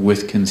shops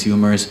with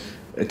consumers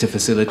to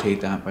facilitate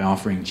that by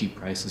offering cheap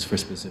prices for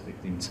specific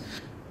things.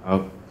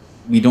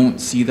 We don't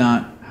see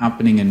that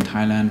happening in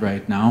Thailand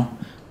right now.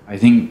 I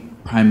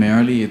think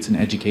primarily it's an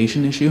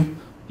education issue.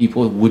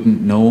 People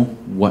wouldn't know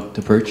what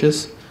to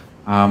purchase.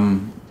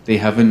 They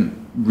haven't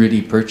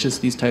really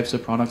purchased these types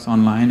of products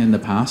online in the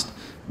past.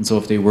 And so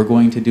if they were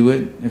going to do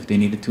it, if they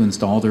needed to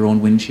install their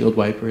own windshield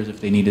wipers, if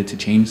they needed to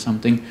change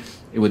something,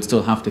 it would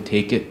still have to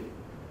take it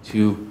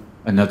to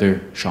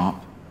another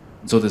shop.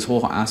 And so this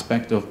whole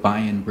aspect of buy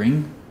and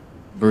bring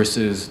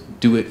versus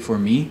do it for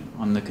me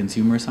on the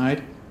consumer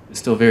side is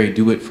still very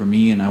do it for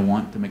me, and I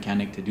want the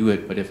mechanic to do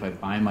it, but if I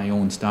buy my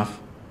own stuff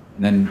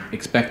and then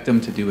expect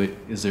them to do it,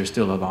 is there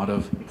still a lot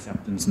of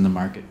acceptance in the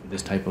market for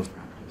this type of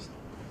practice?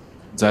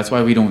 So that's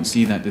why we don't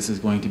see that this is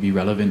going to be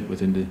relevant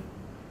within the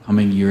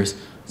coming years,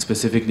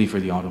 specifically for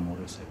the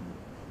automotive segment.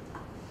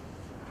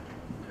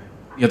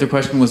 The other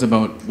question was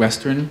about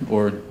Western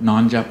or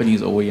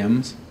non-Japanese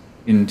OEMs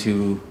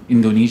into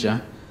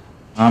Indonesia.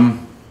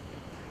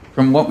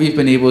 From what we've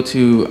been able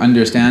to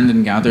understand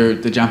and gather,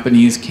 the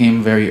Japanese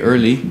came very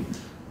early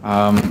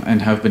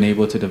and have been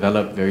able to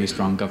develop very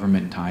strong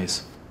government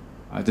ties.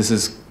 This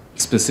is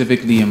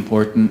specifically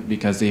important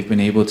because they've been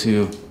able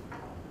to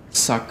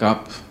suck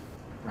up,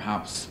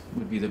 perhaps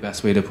would be the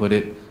best way to put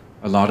it,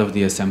 a lot of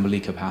the assembly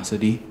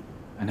capacity,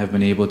 and have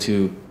been able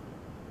to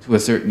a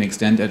certain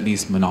extent, at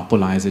least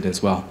monopolize it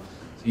as well.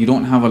 So you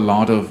don't have a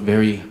lot of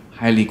very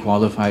highly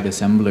qualified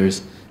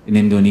assemblers in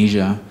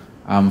Indonesia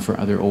for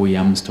other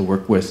OEMs to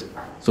work with.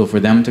 So for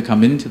them to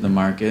come into the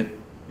market,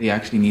 they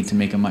actually need to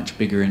make a much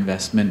bigger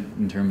investment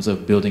in terms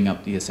of building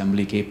up the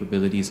assembly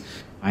capabilities,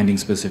 finding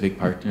specific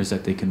partners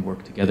that they can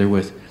work together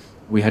with.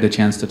 We had a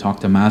chance to talk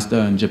to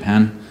Mazda in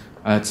Japan.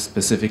 It's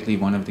specifically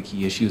one of the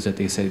key issues that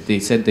they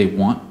said they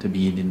want to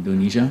be in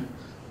Indonesia.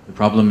 The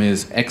problem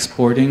is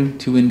exporting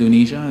to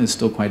Indonesia is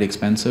still quite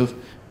expensive,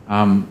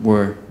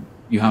 where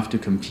you have to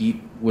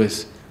compete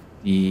with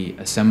the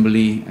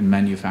assembly and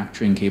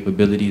manufacturing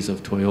capabilities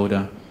of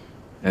Toyota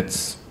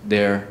that's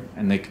there,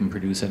 and they can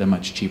produce at a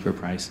much cheaper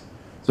price.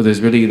 So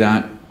there's really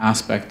that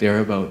aspect there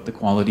about the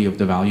quality of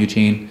the value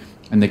chain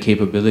and the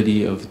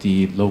capability of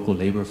the local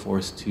labor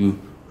force to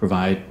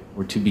provide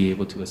or to be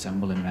able to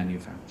assemble and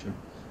manufacture.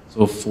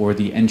 So for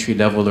the entry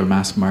level or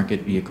mass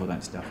market vehicle,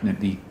 that's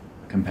definitely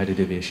a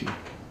competitive issue.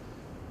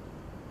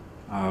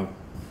 I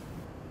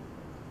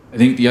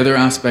think the other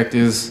aspect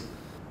is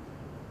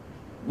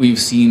we've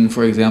seen,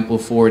 for example,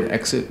 Ford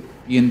exit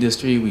the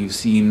industry. We've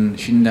seen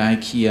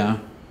Hyundai, Kia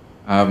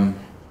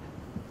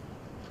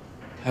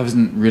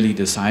hasn't really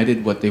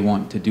decided what they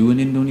want to do in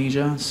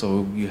Indonesia.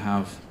 So you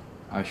have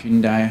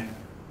Hyundai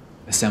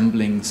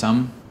assembling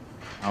some.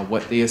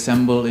 What they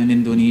assemble in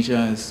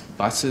Indonesia is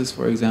buses,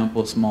 for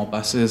example, small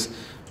buses.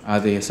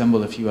 They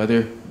assemble a few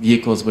other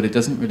vehicles, but it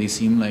doesn't really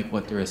seem like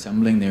what they're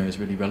assembling there is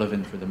really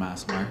relevant for the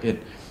mass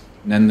market.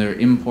 And then they're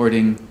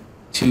importing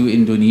to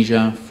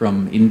Indonesia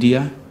from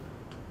India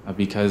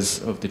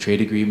because of the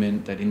trade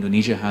agreement that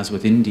Indonesia has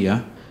with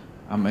India.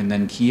 And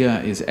then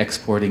Kia is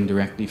exporting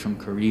directly from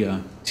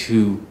Korea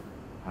to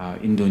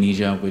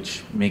Indonesia,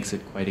 which makes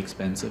it quite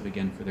expensive,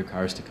 again, for their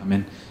cars to come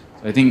in.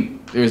 So I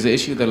think there's an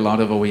issue that a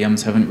lot of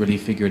OEMs haven't really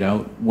figured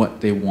out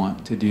what they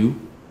want to do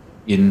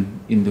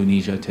in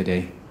Indonesia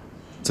today.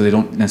 So they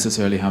don't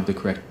necessarily have the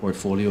correct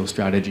portfolio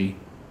strategy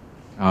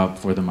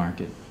for the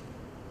market.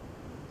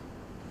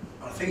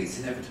 I think it's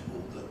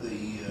inevitable that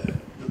the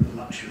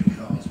luxury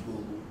cars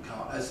will,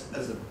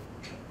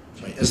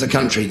 as the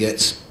country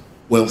gets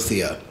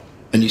wealthier,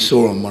 and you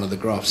saw on one of the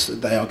graphs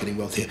that they are getting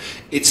wealthier,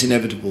 it's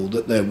inevitable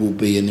that there will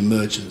be an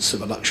emergence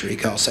of a luxury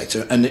car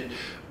sector. And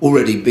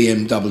already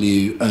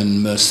BMW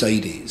and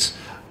Mercedes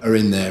are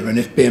in there, and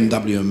if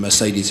BMW and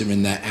Mercedes are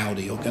in there,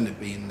 Audi are going to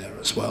be in there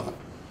as well.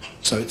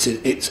 So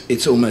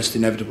it's almost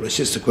inevitable. It's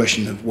just a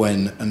question of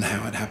when and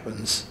how it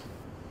happens.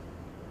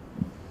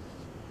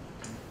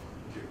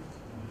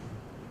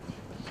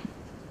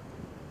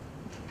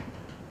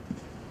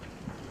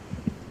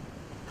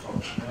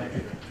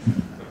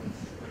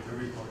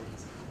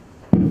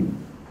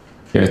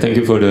 Yeah, thank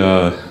you for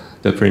the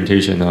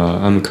presentation.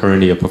 I'm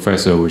currently a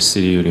professor with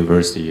City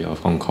University of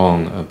Hong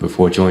Kong.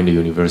 Before joining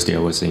the university, I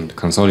was in the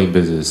consulting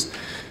business.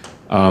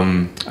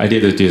 I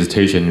did a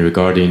dissertation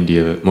regarding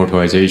the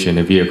motorization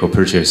and vehicle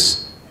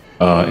purchase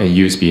and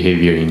use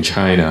behavior in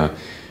China.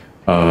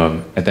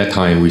 At that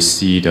time, we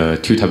see the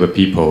two types of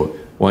people.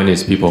 One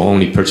is people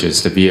only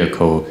purchase the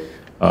vehicle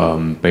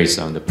based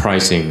on the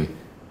pricing.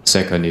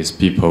 Second is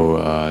people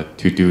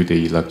to do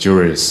the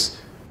luxurious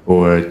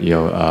or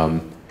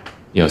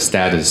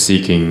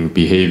status-seeking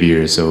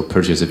behavior, so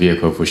purchase a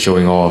vehicle for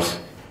showing off,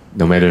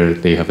 no matter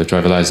they have a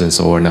driver license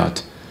or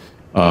not.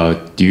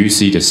 Do you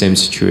see the same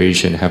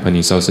situation happen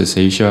in Southeast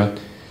Asia?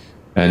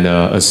 And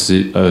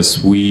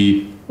as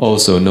we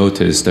also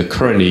noticed that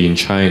currently in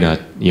China,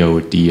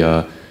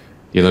 the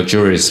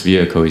luxurious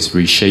vehicle is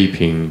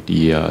reshaping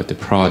the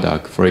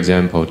product. For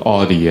example,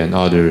 Audi and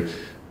other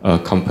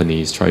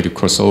companies try to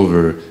cross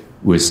over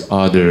with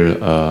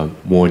other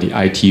more the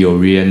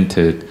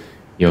IT-oriented,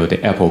 the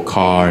Apple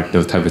car,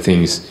 those type of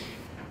things.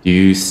 Do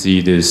you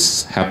see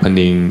this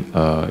happening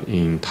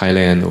in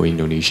Thailand or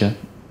Indonesia?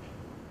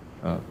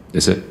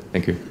 That's it.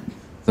 Thank you.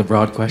 It's a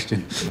broad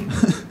question.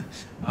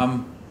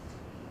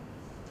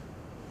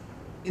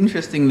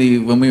 Interestingly,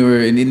 when we were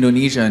in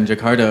Indonesia and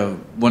Jakarta,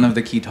 one of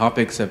the key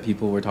topics that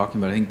people were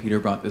talking about, I think Peter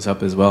brought this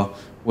up as well,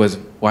 was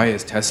why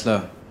is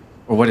Tesla,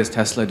 or what is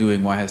Tesla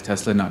doing? Why has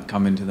Tesla not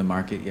come into the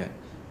market yet?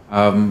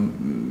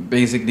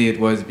 Basically, it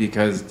was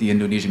because the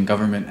Indonesian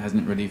government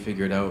hasn't really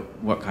figured out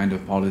what kind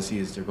of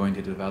policies they're going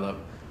to develop,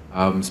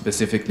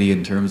 specifically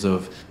in terms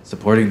of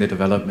supporting the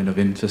development of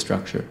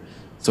infrastructure.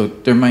 So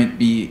there might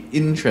be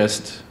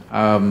interest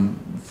from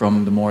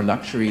the more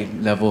luxury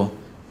level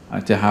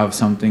to have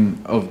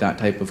something of that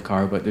type of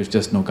car, but there's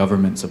just no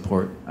government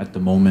support at the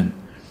moment.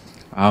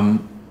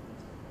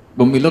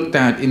 When we looked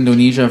at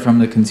Indonesia from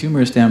the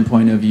consumer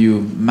standpoint of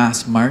view,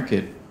 mass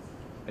market,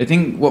 I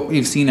think what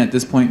we've seen at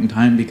this point in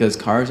time, because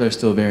cars are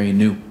still very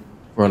new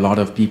for a lot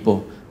of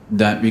people,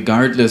 that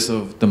regardless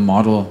of the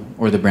model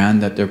or the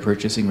brand that they're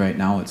purchasing right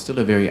now, it's still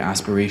a very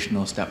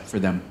aspirational step for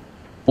them.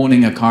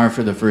 Owning a car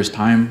for the first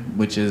time,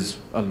 which is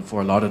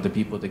for a lot of the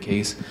people the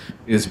case,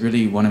 is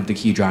really one of the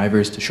key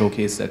drivers to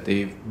showcase that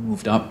they've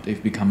moved up,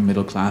 they've become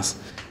middle class.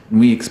 And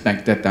we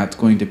expect that that's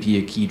going to be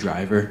a key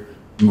driver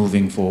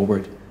moving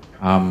forward.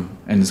 And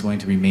it's going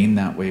to remain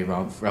that way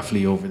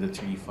roughly over the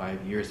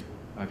 3-5 years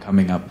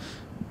coming up.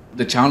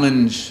 The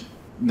challenge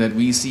that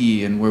we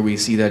see and where we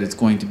see that it's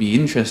going to be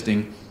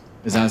interesting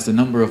is as the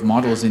number of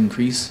models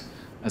increase,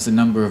 as the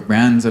number of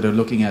brands that are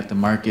looking at the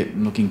market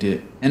and looking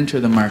to enter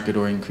the market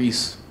or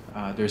increase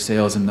their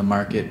sales in the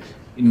market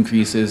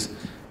increases,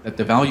 that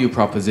the value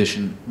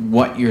proposition,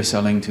 what you're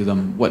selling to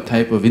them, what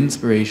type of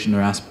inspiration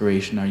or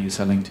aspiration are you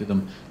selling to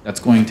them, that's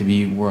going to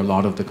be where a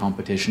lot of the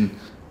competition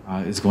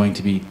is going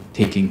to be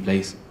taking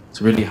place.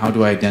 So really, how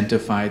do I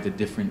identify the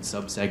different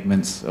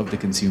sub-segments of the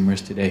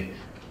consumers today?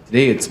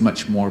 Today, it's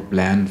much more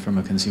bland from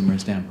a consumer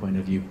standpoint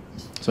of view.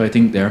 So I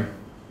think there.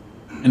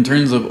 In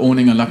terms of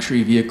owning a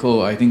luxury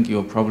vehicle, I think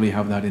you'll probably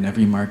have that in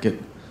every market,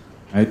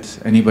 right?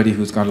 Anybody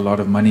who's got a lot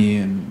of money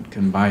and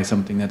can buy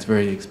something that's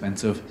very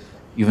expensive,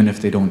 even if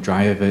they don't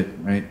drive it,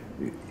 right?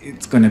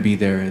 It's going to be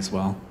there as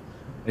well.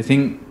 I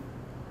think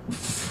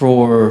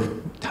for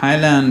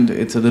Thailand,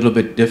 it's a little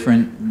bit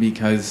different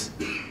because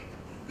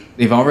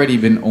they've already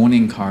been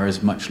owning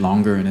cars much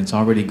longer, and it's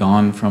already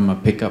gone from a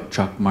pickup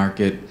truck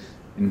market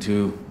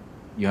into,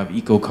 you have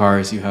eco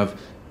cars, you have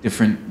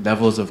different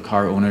levels of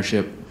car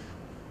ownership.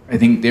 I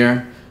think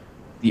there,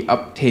 the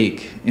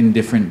uptake in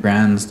different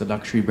brands, the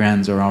luxury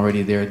brands are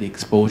already there, the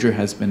exposure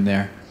has been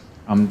there,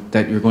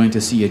 that you're going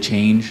to see a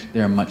change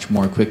there much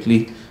more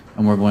quickly,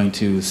 and we're going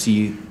to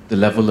see the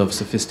level of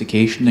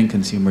sophistication and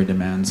consumer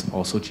demands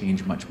also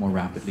change much more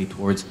rapidly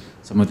towards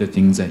some of the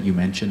things that you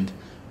mentioned.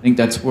 I think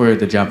that's where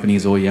the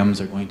Japanese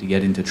OEMs are going to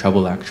get into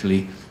trouble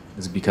actually,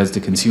 is because the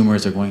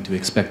consumers are going to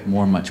expect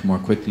more much more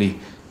quickly,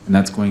 and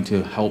that's going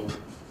to help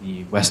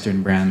the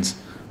Western brands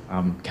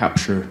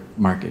capture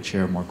market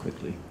share more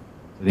quickly.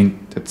 I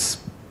think does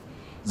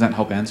that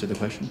help answer the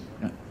question?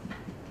 Yeah.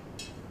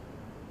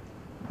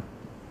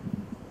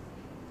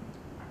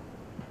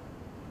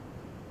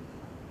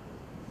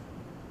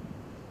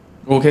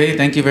 Okay,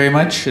 thank you very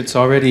much. It's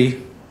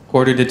already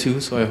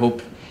 1:45, so I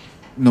hope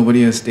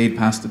nobody has stayed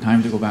past the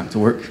time to go back to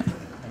work.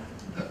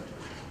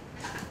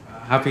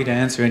 Happy to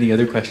answer any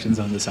other questions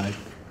on the side.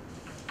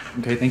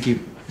 Okay, thank you.